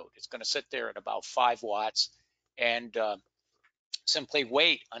sleeper mode. It's going to sit there at about 5 watts and simply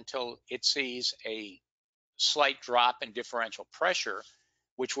wait until it sees a slight drop in differential pressure,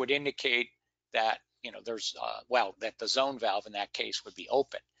 which would indicate that, you know, there's, that the zone valve in that case would be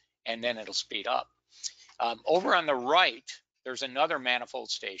open, and then it'll speed up. Over on the right, there's another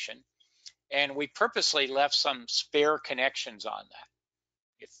manifold station, and we purposely left some spare connections on that.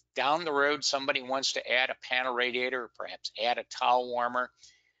 If down the road somebody wants to add a panel radiator, or perhaps add a towel warmer,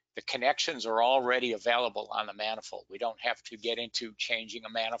 the connections are already available on the manifold. We don't have to get into changing a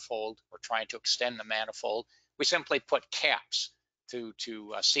manifold or trying to extend the manifold. We simply put caps to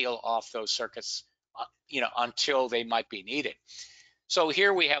seal off those circuits, until they might be needed. So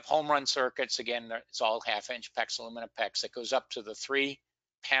here we have home run circuits. Again, it's all 1/2-inch PEX aluminum PEX that goes up to the 3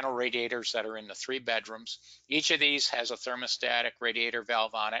 panel radiators that are in the 3 bedrooms. Each of these has a thermostatic radiator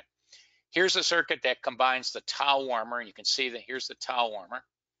valve on it. Here's a circuit that combines the towel warmer, and you can see that here's the towel warmer,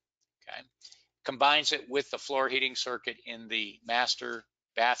 okay? Combines it with the floor heating circuit in the master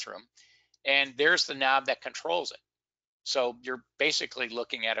bathroom, and there's the knob that controls it. So you're basically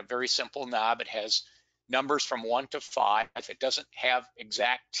looking at a very simple knob. It has numbers from 1 to 5. It doesn't have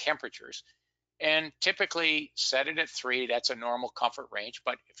exact temperatures. And typically set it at 3, that's a normal comfort range,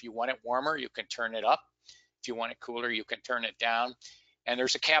 but if you want it warmer, you can turn it up. If you want it cooler, you can turn it down. And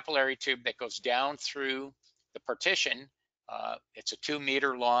there's a capillary tube that goes down through the partition. It's a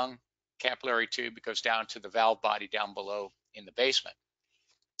 2-meter long capillary tube. It goes down to the valve body down below in the basement.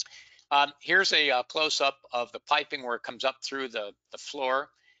 Here's a close-up of the piping where it comes up through the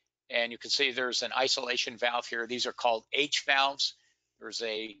floor. And you can see there's an isolation valve here. These are called H valves. There's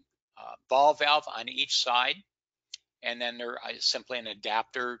a ball valve on each side, and then there is simply an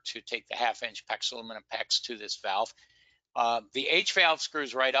adapter to take the 1/2-inch PEX aluminum PEX to this valve. The H valve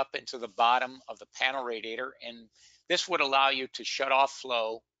screws right up into the bottom of the panel radiator, and this would allow you to shut off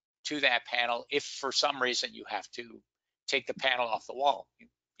flow to that panel if for some reason you have to take the panel off the wall.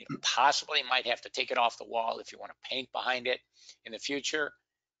 you possibly might have to take it off the wall if you want to paint behind it in the future.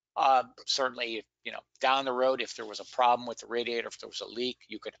 Certainly, down the road, if there was a problem with the radiator, if there was a leak,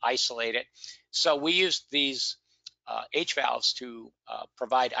 you could isolate it. So we used these H valves to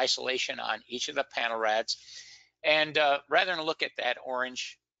provide isolation on each of the panel rads. And rather than look at that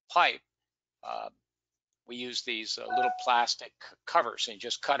orange pipe, we use these little plastic covers, and you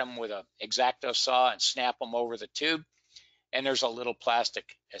just cut them with an X-Acto saw and snap them over the tube. And there's a little plastic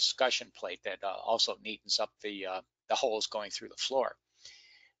escutcheon plate that also neatens up the holes going through the floor.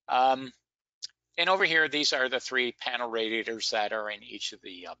 And over here, these are the 3 panel radiators that are in each of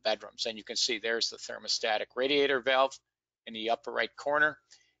the bedrooms. And you can see there's the thermostatic radiator valve in the upper right corner.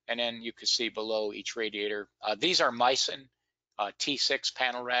 And then you can see below each radiator, these are Meissen T6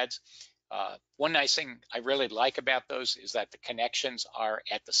 panel rads. One nice thing I really like about those is that the connections are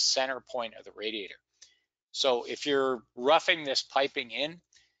at the center point of the radiator. So if you're roughing this piping in,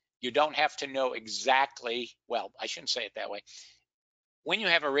 you don't have to know exactly, well, I shouldn't say it that way. When you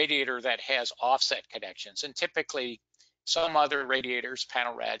have a radiator that has offset connections, and typically some other radiators,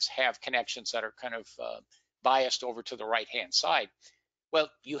 panel rads, have connections that are kind of biased over to the right-hand side. Well,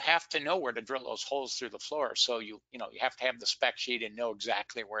 you have to know where to drill those holes through the floor. So you have to have the spec sheet and know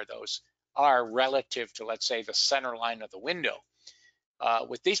exactly where those are relative to, let's say, the center line of the window.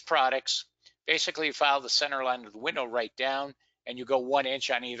 With these products, basically you file the center line of the window right down, and you go 1 inch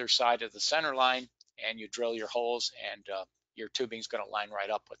on either side of the center line, and you drill your holes, and your tubing is going to line right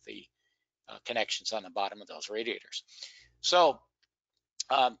up with the connections on the bottom of those radiators. So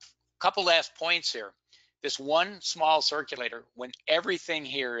couple last points here. This one small circulator, when everything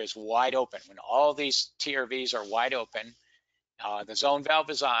here is wide open, when all these TRVs are wide open, the zone valve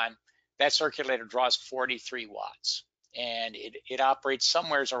is on, that circulator draws 43 watts. And it operates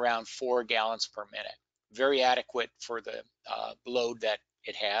somewhere around 4 gallons per minute. Very adequate for the load that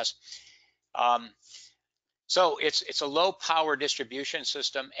it has. So it's a low power distribution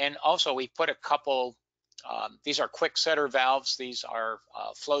system. And also we put a couple, these are quick setter valves. These are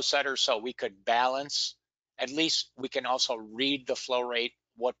flow setters, so we could balance. At least we can also read the flow rate,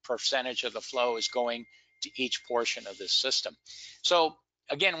 what percentage of the flow is going to each portion of this system. So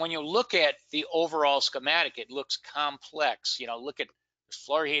again, when you look at the overall schematic, it looks complex. Look at, there's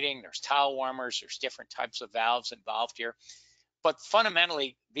floor heating, there's towel warmers, there's different types of valves involved here. But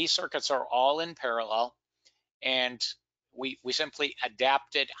fundamentally, these circuits are all in parallel, and we simply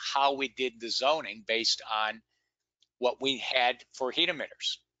adapted how we did the zoning based on what we had for heat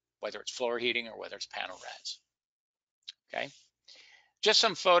emitters, whether it's floor heating or whether it's panel rads. Okay, just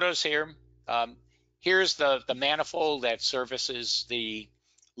some photos here. Here's the manifold that services the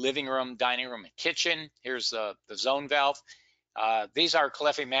living room, dining room, and kitchen. Here's the zone valve. These are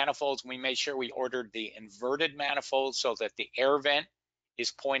Caleffi manifolds. We made sure we ordered the inverted manifold so that the air vent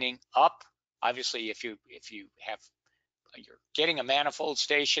is pointing up. Obviously, if you have, you're getting a manifold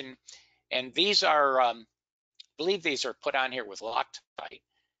station, and these are, I believe these are put on here with Loctite.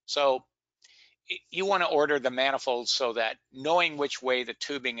 So you want to order the manifold so that knowing which way the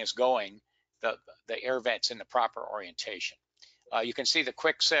tubing is going, the air vent's in the proper orientation. You can see the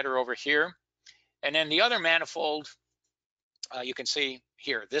quick setter over here. And then the other manifold, you can see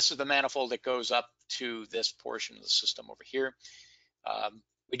here, this is the manifold that goes up to this portion of the system over here.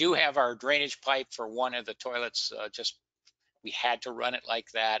 We do have our drainage pipe for one of the toilets, just we had to run it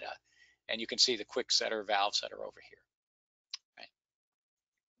like that. And you can see the quick setter valves that are over here. Right.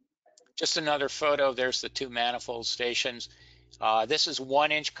 Just another photo, there's the 2 manifold stations. This is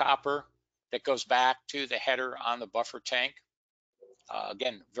 1 inch copper that goes back to the header on the buffer tank.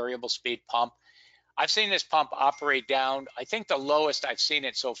 Again, variable speed pump. I've seen this pump operate down. I think the lowest I've seen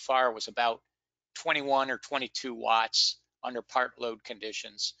it so far was about 21 or 22 watts under part load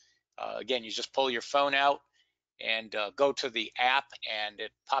conditions. Again, you just pull your phone out and go to the app, and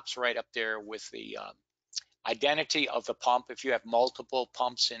it pops right up there with the identity of the pump. If you have multiple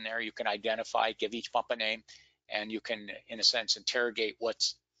pumps in there, you can identify, give each pump a name, and you can, in a sense, interrogate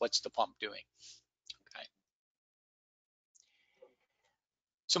what's the pump doing. Okay.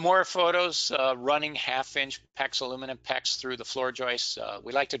 Some more photos, running 1/2 inch PEX aluminum PEX through the floor joists.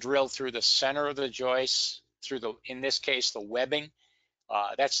 We like to drill through the center of the joist, through the, in this case, the webbing.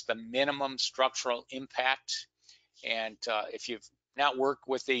 That's the minimum structural impact. And if you've not worked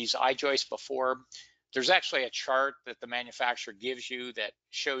with these I-joists before, there's actually a chart that the manufacturer gives you that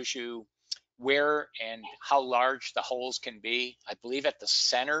shows you where and how large the holes can be. I believe at the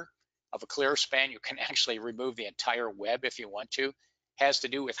center of a clear span, you can actually remove the entire web if you want to. Has to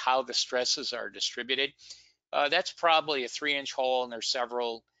do with how the stresses are distributed. That's probably a 3 inch hole, and there's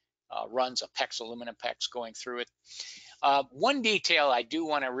several runs of PEX aluminum PEX going through it. One detail I do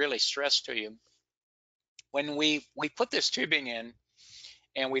want to really stress to you, when we put this tubing in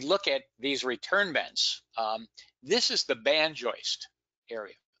and we look at these return bends, this is the band joist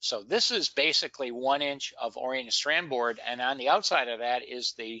area. So this is basically 1 inch of oriented strand board, and on the outside of that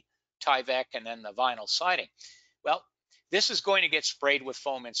is the Tyvek and then the vinyl siding. Well, this is going to get sprayed with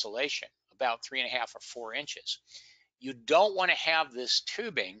foam insulation, about 3.5 or 4 inches. You don't want to have this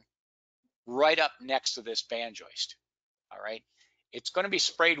tubing right up next to this band joist. All right, it's going to be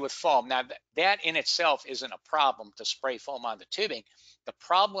sprayed with foam. Now that in itself isn't a problem to spray foam on the tubing. The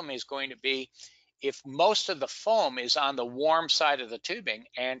problem is going to be if most of the foam is on the warm side of the tubing,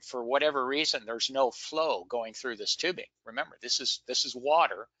 and for whatever reason there's no flow going through this tubing. Remember, this is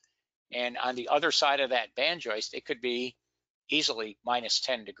water, and on the other side of that band joist it could be easily minus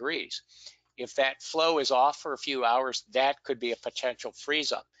 10 degrees. If that flow is off for a few hours, that could be a potential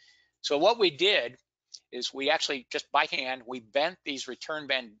freeze up. So what we did is we actually, just by hand, we bent these return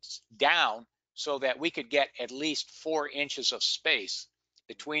bends down so that we could get at least 4 inches of space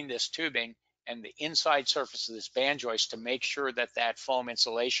between this tubing and the inside surface of this band joist to make sure that that foam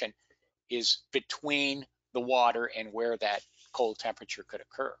insulation is between the water and where that cold temperature could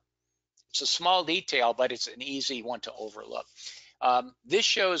occur. It's a small detail, but it's an easy one to overlook. This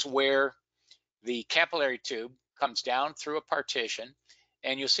shows where the capillary tube comes down through a partition,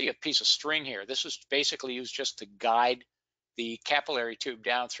 and you'll see a piece of string here. This is basically used just to guide the capillary tube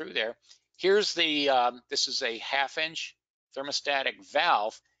down through there. Here's the, this is a 1/2 inch thermostatic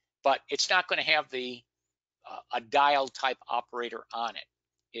valve, but it's not going to have the a dial type operator on it.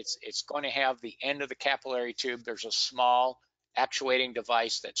 It's going to have the end of the capillary tube. There's a small actuating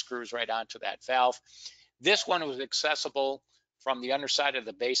device that screws right onto that valve. This one was accessible from the underside of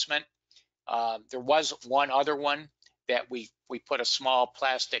the basement. There was one other one that we put a small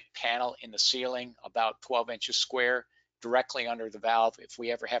plastic panel in the ceiling, about 12 inches square, directly under the valve. If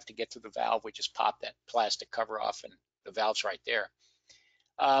we ever have to get to the valve, we just pop that plastic cover off and the valve's right there.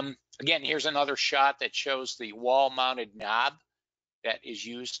 Again, here's another shot that shows the wall-mounted knob that is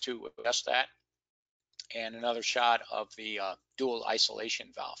used to adjust that, and another shot of the dual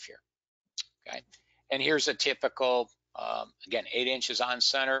isolation valve here. Okay, and here's a typical, again, 8 inches on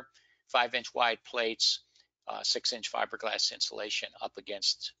center, 5-inch wide plates, 6-inch fiberglass insulation up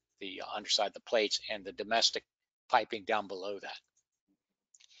against the underside of the plates, and the domestic piping down below that.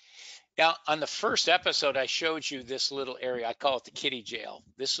 Now, on the first episode, I showed you this little area. I call it the kitty jail.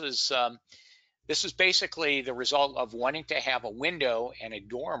 This is basically the result of wanting to have a window and a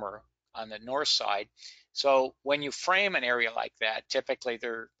dormer on the north side. So when you frame an area like that, typically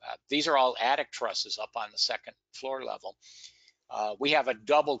these are all attic trusses up on the 2nd floor level. We have a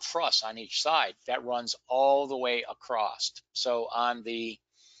double truss on each side that runs all the way across. So on the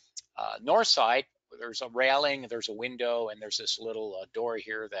north side, there's a railing, there's a window, and there's this little door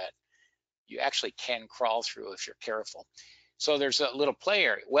here that you actually can crawl through if you're careful. So there's a little play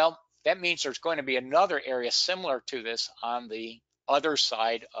area. Well, that means there's going to be another area similar to this on the other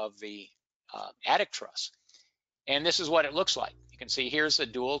side of the attic truss. And this is what it looks like. You can see here's the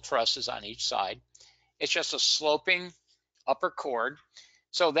dual trusses on each side. It's just a sloping upper cord.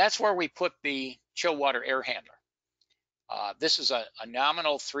 So that's where we put the chill water air handler. This is a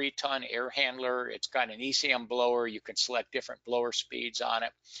nominal 3-ton air handler. It's got an ECM blower. You can select different blower speeds on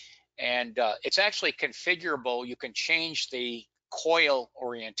it. And it's actually configurable. You can change the coil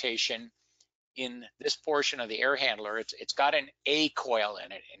orientation in this portion of the air handler. It's got an A coil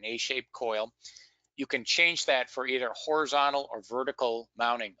in it, an A-shaped coil. You can change that for either horizontal or vertical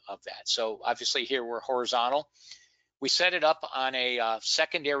mounting of that. So obviously here we're horizontal. We set it up on a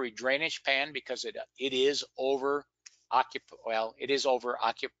secondary drainage pan because it is over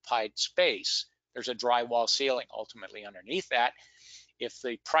occupied space. There's a drywall ceiling ultimately underneath that. If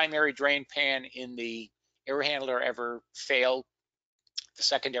the primary drain pan in the air handler ever failed, the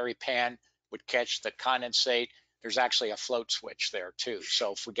secondary pan would catch the condensate. There's actually a float switch there too.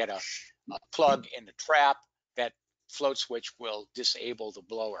 So if we get a plug in the trap, that float switch will disable the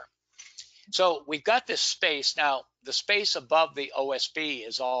blower. So we've got this space. Now, the space above the OSB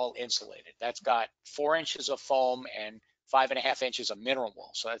is all insulated. That's got 4 inches of foam and 5.5 inches of mineral wool.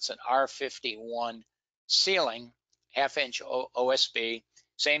 So that's an R51 ceiling, 1/2 inch OSB.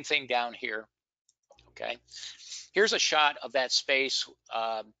 Same thing down here. Okay. Here's a shot of that space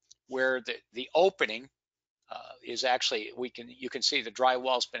where the opening is actually, you can see the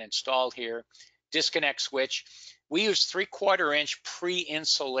drywall's been installed here. Disconnect switch. We use 3/4 inch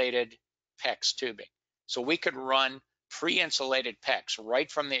pre-insulated PEX tubing. So we could run pre-insulated PEX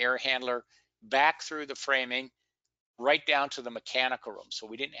right from the air handler back through the framing right down to the mechanical room. So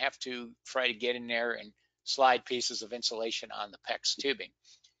we didn't have to try to get in there and slide pieces of insulation on the PEX tubing.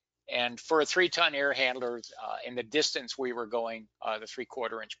 And for a 3-ton air handler, in the distance we were going, the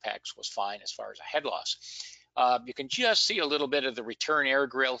 3/4 inch PEX was fine as far as a head loss. You can just see a little bit of the return air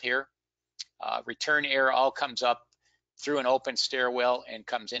grill here. Return air all comes up through an open stairwell and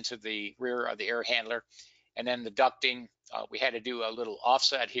comes into the rear of the air handler. And then the ducting, we had to do a little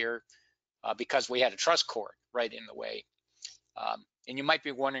offset here because we had a truss cord right in the way. And you might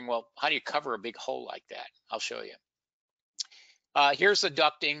be wondering, well, how do you cover a big hole like that? I'll show you. Here's the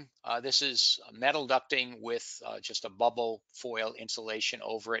ducting. This is metal ducting with just a bubble foil insulation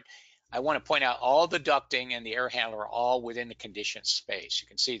over it. I want to point out all the ducting and the air handler are all within the conditioned space. You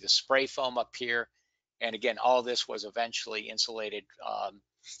can see the spray foam up here. And again, all this was eventually insulated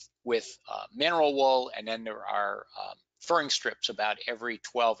with mineral wool, and then there are furring strips about every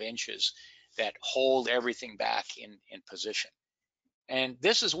 12 inches that hold everything back in position. And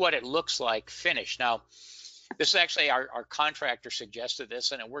this is what it looks like finished. Now, this is actually our contractor suggested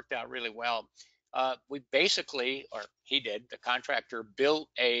this, and it worked out really well. We basically, or he did, the contractor built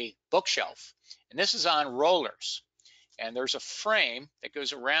a bookshelf, and this is on rollers. And there's a frame that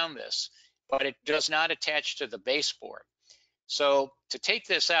goes around this, but it does not attach to the baseboard. So to take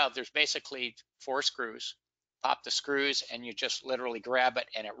this out, there's basically 4 screws. Pop the screws, and you just literally grab it,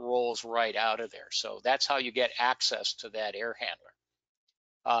 and it rolls right out of there. So that's how you get access to that air handler.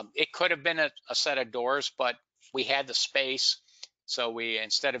 It could have been a set of doors, but we had the space. So we,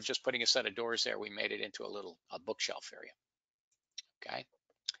 instead of just putting a set of doors there, we made it into a bookshelf area. Okay.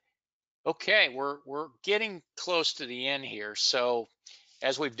 Okay, we're getting close to the end here. So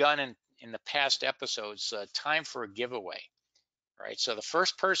as we've done in the past episodes, time for a giveaway. All right, so the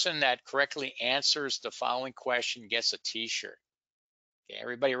first person that correctly answers the following question gets a t-shirt. Okay,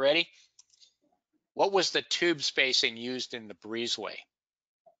 everybody ready? What was the tube spacing used in the breezeway?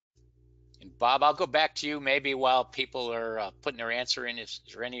 And Bob, I'll go back to you maybe while people are putting their answer in. Is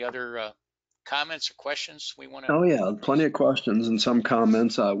there any other comments or questions we want to? Oh yeah, plenty of questions and some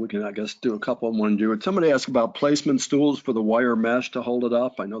comments. We can, I guess, do a couple of them when do it. Somebody asked about placement stools for the wire mesh to hold it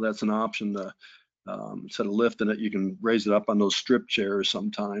up. I know that's an option to, instead of lifting it, you can raise it up on those strip chairs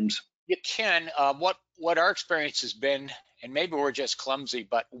sometimes. You can. What our experience has been, and maybe we're just clumsy,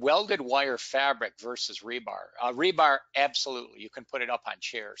 but welded wire fabric versus rebar. Rebar, absolutely. You can put it up on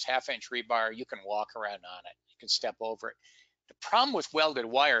chairs. 1/2-inch rebar, you can walk around on it. You can step over it. The problem with welded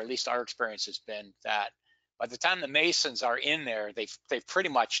wire, at least our experience has been that by the time the masons are in there, they've pretty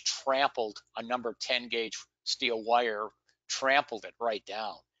much trampled a number 10 gauge steel wire, trampled it right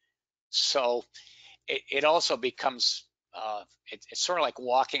down. So it also becomes, it's sort of like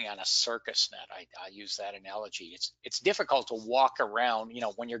walking on a circus net. I use that analogy. It's difficult to walk around,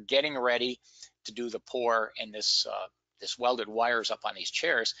 when you're getting ready to do the pour and this welded wires up on these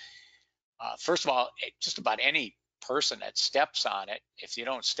chairs. First of all, just about any person that steps on it, if you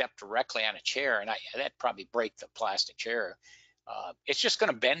don't step directly on a chair, and that'd probably break the plastic chair, it's just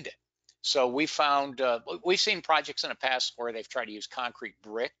going to bend it. So we found, we've seen projects in the past where they've tried to use concrete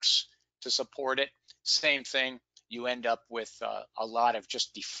bricks to support it. Same thing, you end up with a lot of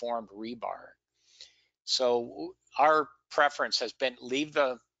just deformed rebar. So our preference has been leave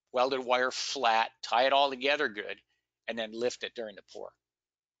the welded wire flat, tie it all together good, and then lift it during the pour.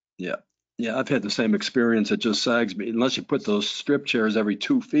 Yeah. Yeah, I've had the same experience. It just sags me. Unless you put those strip chairs every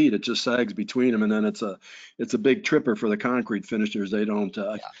 2 feet, it just sags between them, and then it's a big tripper for the concrete finishers. They don't.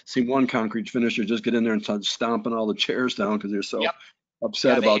 I've seen one concrete finisher just get in there and start stomping all the chairs down because they're so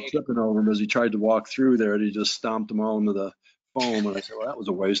upset about tripping over them as he tried to walk through there, and he just stomped them all into the foam. And I said, well, that was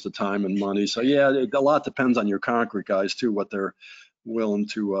a waste of time and money. So yeah, a lot depends on your concrete guys too, what they're willing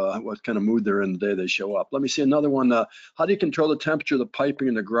to, what kind of mood they're in the day they show up. Let me see another one. How do you control the temperature of the piping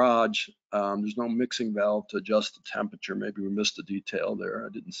in the garage? There's no mixing valve to adjust the temperature. Maybe we missed a detail there. I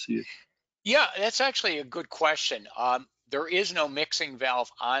didn't see it. Yeah, that's actually a good question. There is no mixing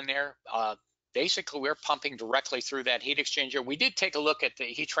valve on there. Basically, we're pumping directly through that heat exchanger. We did take a look at the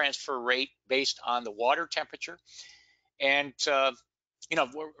heat transfer rate based on the water temperature. And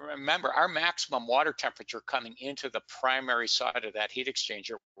remember, our maximum water temperature coming into the primary side of that heat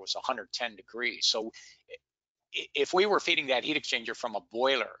exchanger was 110 degrees. So if we were feeding that heat exchanger from a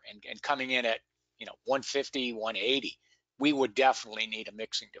boiler and coming in at 150, 180, we would definitely need a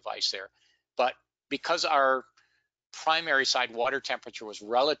mixing device there. But because our primary side water temperature was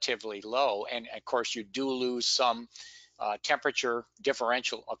relatively low, and of course you do lose some temperature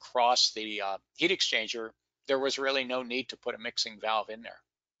differential across the heat exchanger, there was really no need to put a mixing valve in there.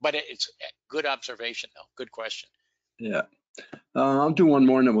 But it's a good observation, though. Good question. Yeah. I'll do one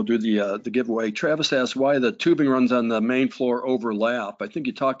more and then we'll do the giveaway. Travis asked why the tubing runs on the main floor overlap. I think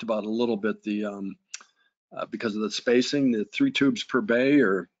you talked about a little bit the because of the spacing, the 3 tubes per bay,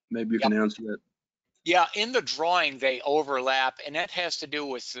 or maybe you Yep. can answer that. Yeah, in the drawing they overlap, and that has to do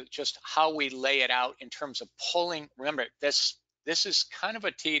with just how we lay it out in terms of pulling. Remember, this is kind of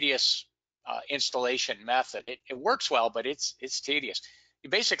a tedious installation method. It works well, but it's tedious.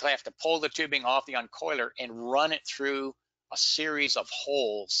 You basically have to pull the tubing off the uncoiler and run it through a series of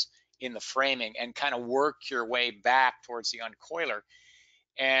holes in the framing and kind of work your way back towards the uncoiler.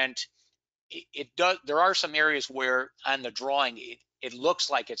 And it does. There are some areas where on the drawing it looks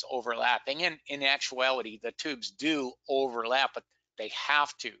like it's overlapping. In actuality, the tubes do overlap, but they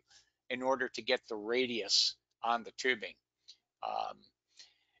have to in order to get the radius on the tubing.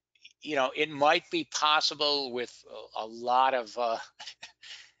 You know, it might be possible with a lot of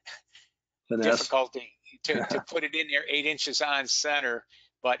difficulty to put it in there 8 inches on center,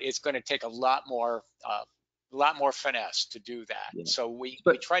 but it's going to take a lot more finesse to do that. Yeah. So we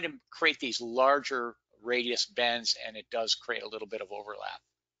try to create these larger radius bends, and it does create a little bit of overlap.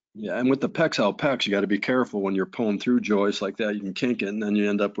 Yeah, and with the PEX out PEX, you got to be careful when you're pulling through joists like that. You can kink it, and then you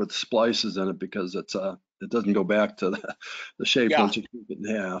end up with splices in it because it doesn't go back to the shape once you kink it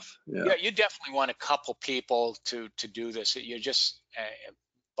in half. Yeah, you definitely want a couple people to do this. You just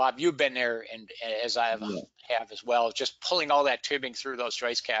Bob, you've been there, and as I have as well, just pulling all that tubing through those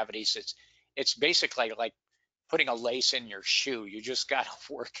joist cavities. It's basically like putting a lace in your shoe. You just got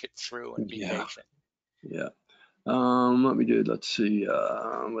to work it through and be patient. Yeah. Let's see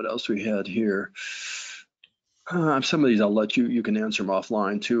what else we had here. Some of these I'll let you can answer them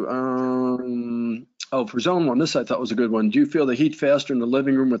offline too. For zone 1, this I thought was a good one. Do you feel the heat faster in the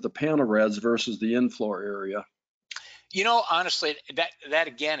living room with the panel rads versus the in-floor area? You know, honestly, that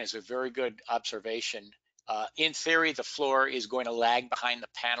again is a very good observation. In theory, the floor is going to lag behind the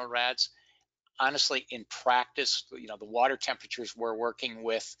panel rads. Honestly, in practice, you know, the water temperatures we're working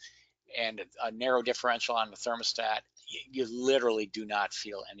with and a narrow differential on the thermostat, you literally do not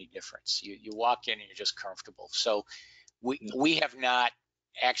feel any difference. You walk in and you're just comfortable. So we have not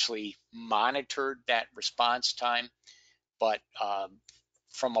actually monitored that response time, but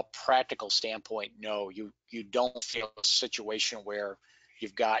from a practical standpoint, no, you don't feel a situation where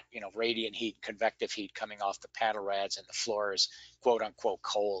you've got, you know, radiant heat, convective heat coming off the panel rads and the floor is quote unquote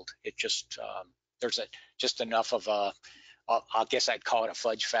cold. It just there's just enough of a, I guess I'd call it a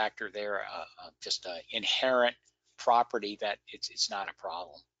fudge factor there, just an inherent property that it's not a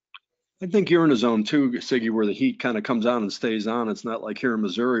problem. I think you're in a zone too, Siggy, where the heat kind of comes on and stays on. It's not like here in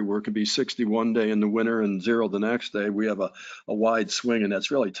Missouri where it can be 60 one day in the winter and 0 the next day. We have a wide swing, and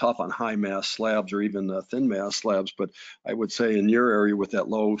that's really tough on high mass slabs or even thin mass slabs. But I would say in your area with that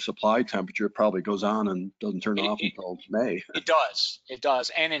low supply temperature, it probably goes on and doesn't turn off until May. It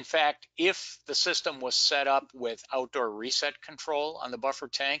does. And in fact, if the system was set up with outdoor reset control on the buffer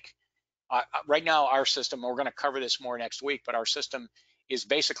tank, right now our system, we're going to cover this more next week, but our system is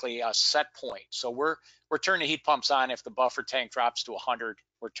basically a set point. So we're turning the heat pumps on if the buffer tank drops to 100.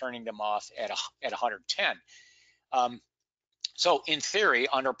 We're turning them off at 110. So in theory,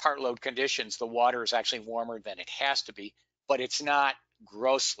 under part load conditions, the water is actually warmer than it has to be, but it's not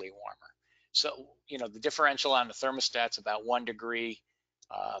grossly warmer. So, you know, the differential on the thermostat's about 1 degree.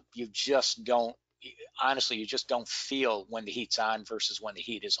 You just don't, honestly, you just don't feel when the heat's on versus when the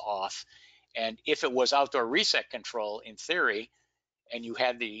heat is off. And if it was outdoor reset control, in theory, and you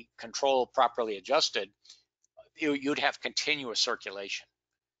had the control properly adjusted, you'd have continuous circulation.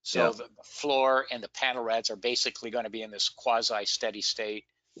 So the floor and the panel rads are basically going to be in this quasi steady state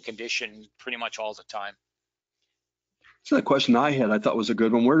condition pretty much all the time. So the question I had, I thought was a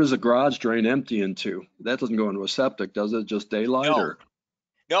good one. Where does the garage drain empty into? That doesn't go into a septic, does it? Just daylight? No.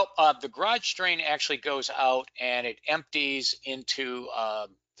 Nope. The garage drain actually goes out and it empties into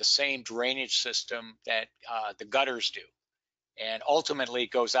the same drainage system that the gutters do. And ultimately it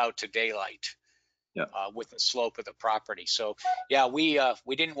goes out to daylight with the slope of the property. So yeah, we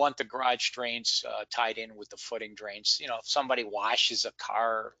didn't want the garage drains tied in with the footing drains. You know, if somebody washes a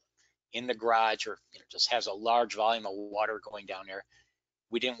car in the garage or just has a large volume of water going down there,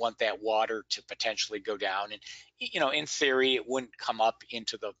 we didn't want that water to potentially go down. And, you know, in theory, it wouldn't come up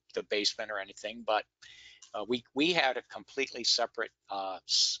into the basement or anything, but we had a completely separate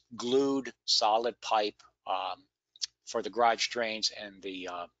glued solid pipe for the garage drains and the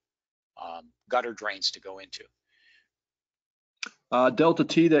gutter drains to go into. Delta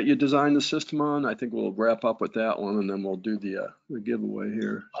T that you designed the system on, I think we'll wrap up with that one and then we'll do the giveaway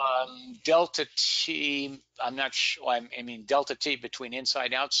here. Delta T, I'm not sure. I mean, Delta T between inside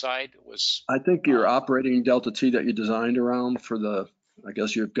and outside was. I think you're operating Delta T that you designed around for the, I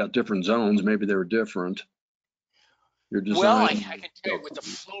guess you've got different zones. Maybe they're different. Well, I can tell you with the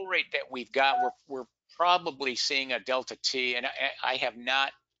flow rate that we've got, we're probably seeing a delta T, and I have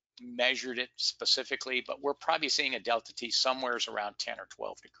not measured it specifically, but we're probably seeing a delta T somewhere around 10 or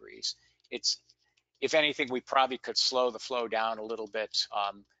 12 degrees. It's, if anything, we probably could slow the flow down a little bit.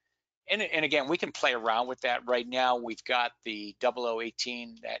 And again, we can play around with that. Right now, we've got the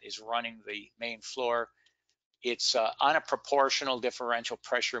 0018 that is running the main floor. It's on a proportional differential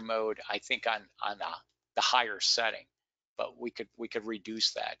pressure mode, I think on the higher setting, but we could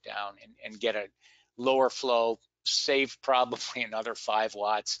reduce that down and get a lower flow, save probably another 5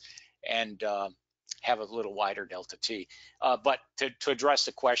 watts, and have a little wider delta T. But to address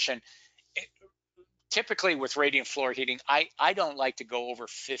the question, typically with radiant floor heating, I don't like to go over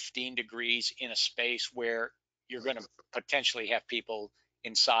 15 degrees in a space where you're going to potentially have people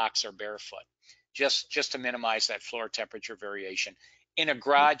in socks or barefoot, just to minimize that floor temperature variation. In a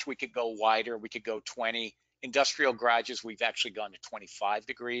garage, we could go wider, we could go 20. Industrial garages, we've actually gone to 25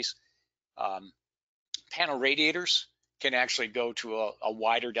 degrees. Panel radiators can actually go to a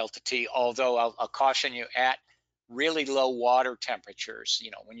wider delta T, although I'll caution you, at really low water temperatures,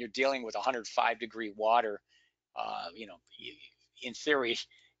 you know, when you're dealing with 105-degree water, you know, in theory,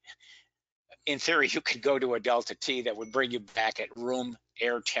 you could go to a delta T that would bring you back at room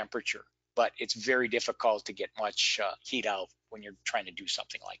air temperature, but it's very difficult to get much heat out when you're trying to do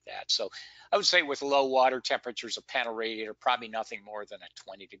something like that. So I would say with low water temperatures, a panel radiator, probably nothing more than a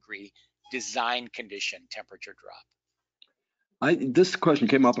 20-degree design condition temperature drop. This question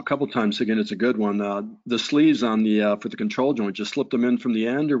came up a couple times. Again, it's a good one. The sleeves on the for the control joint, just slip them in from the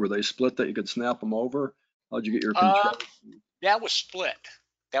end, or were they split that you could snap them over? How'd you get your control? That was split.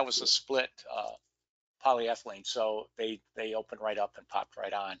 That was a split polyethylene, so they opened right up and popped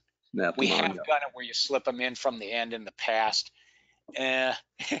right on. We have done it where you slip them in from the end in the past.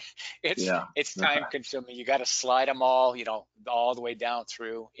 It's time consuming. You got to slide them all, you know, all the way down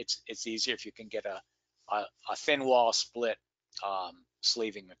through. It's easier if you can get a thin wall split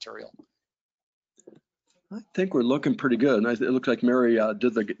sleeving material. I think we're looking pretty good. And it looks like Mary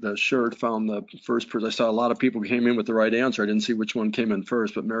did the shirt, found the first person. I saw a lot of people came in with the right answer. I didn't see which one came in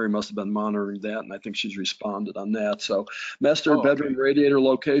first, but Mary must have been monitoring that, and I think she's responded on that. So master bedroom radiator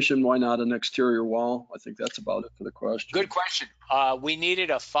location, why not an exterior wall? I think that's about it for the question. Good question. We needed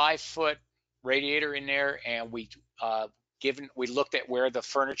a 5-foot radiator in there, and we looked at where the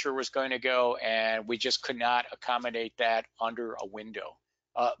furniture was going to go, and we just could not accommodate that under a window.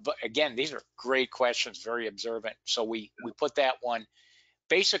 But again, these are great questions, very observant. So we put that one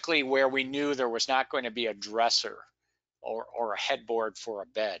basically where we knew there was not going to be a dresser or a headboard for a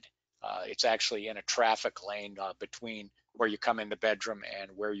bed. It's actually in a traffic lane between where you come in the bedroom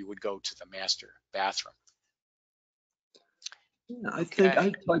and where you would go to the master bathroom. I think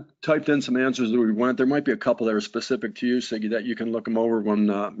I typed in some answers that we went. There might be a couple that are specific to you, Siggy, that you can look them over when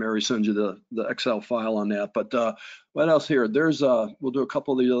Mary sends you the Excel file on that. But what else here? We'll do a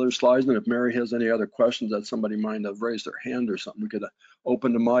couple of the other slides, and if Mary has any other questions that somebody might have raised their hand or something, we could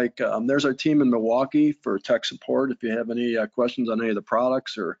open the mic. There's our team in Milwaukee for tech support. If you have any questions on any of the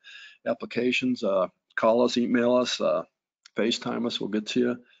products or applications, call us, email us, FaceTime us. We'll get to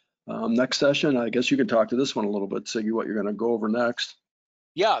you. Next session, I guess you can talk to this one a little bit, Siggy, what you're going to go over next.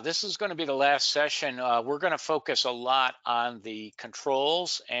 Yeah, this is going to be the last session. We're going to focus a lot on the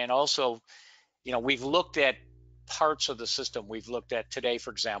controls, and also, you know, we've looked at parts of the system. We've looked at today,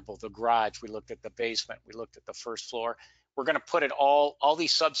 for example, the garage. We looked at the basement. We looked at the first floor. We're going to put it all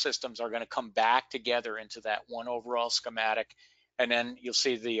these subsystems are going to come back together into that one overall schematic. And then you'll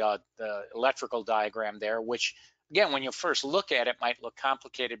see the electrical diagram there, which, again, when you first look at it, might look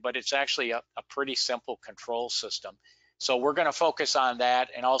complicated, but it's actually a pretty simple control system. So we're going to focus on that,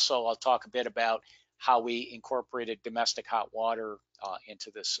 and also I'll talk a bit about how we incorporated domestic hot water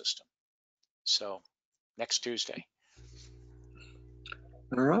into this system. So next Tuesday.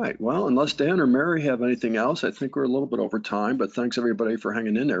 All right. Well, unless Dan or Mary have anything else, I think we're a little bit over time, but thanks everybody for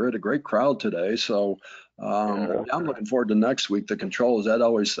hanging in there. We had a great crowd today. So I'm looking forward to next week. The controls, that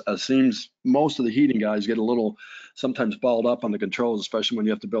always seems most of the heating guys get a little sometimes balled up on the controls, especially when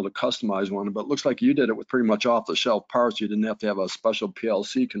you have to build a customized one. But it looks like you did it with pretty much off the shelf parts. You didn't have to have a special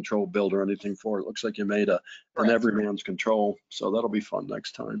PLC control build or anything for it. It looks like you made an everyman's control. So that'll be fun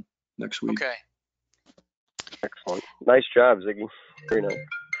next week. Okay. Excellent. Nice job, Ziggy. Very nice.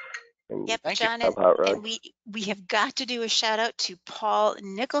 Yep, John, and we have got to do a shout out to Paul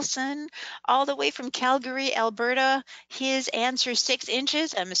Nicholson, all the way from Calgary, Alberta. His answer 6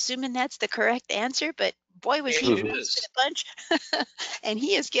 inches. I'm assuming that's the correct answer, but boy, was he close to the bunch. And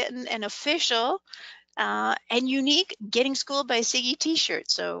he is getting an official and unique Getting Schooled by Siggy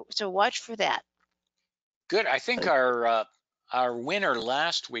t-shirt. So watch for that. Good. I think our our winner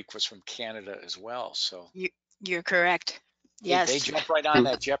last week was from Canada as well. So you're correct. Yes. They jump right on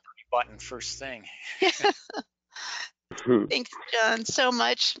that Jeopardy button first thing. Thanks, John, so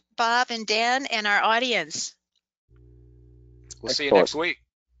much, Bob and Dan, and our audience. We'll see you next week.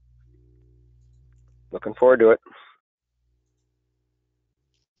 Looking forward to it.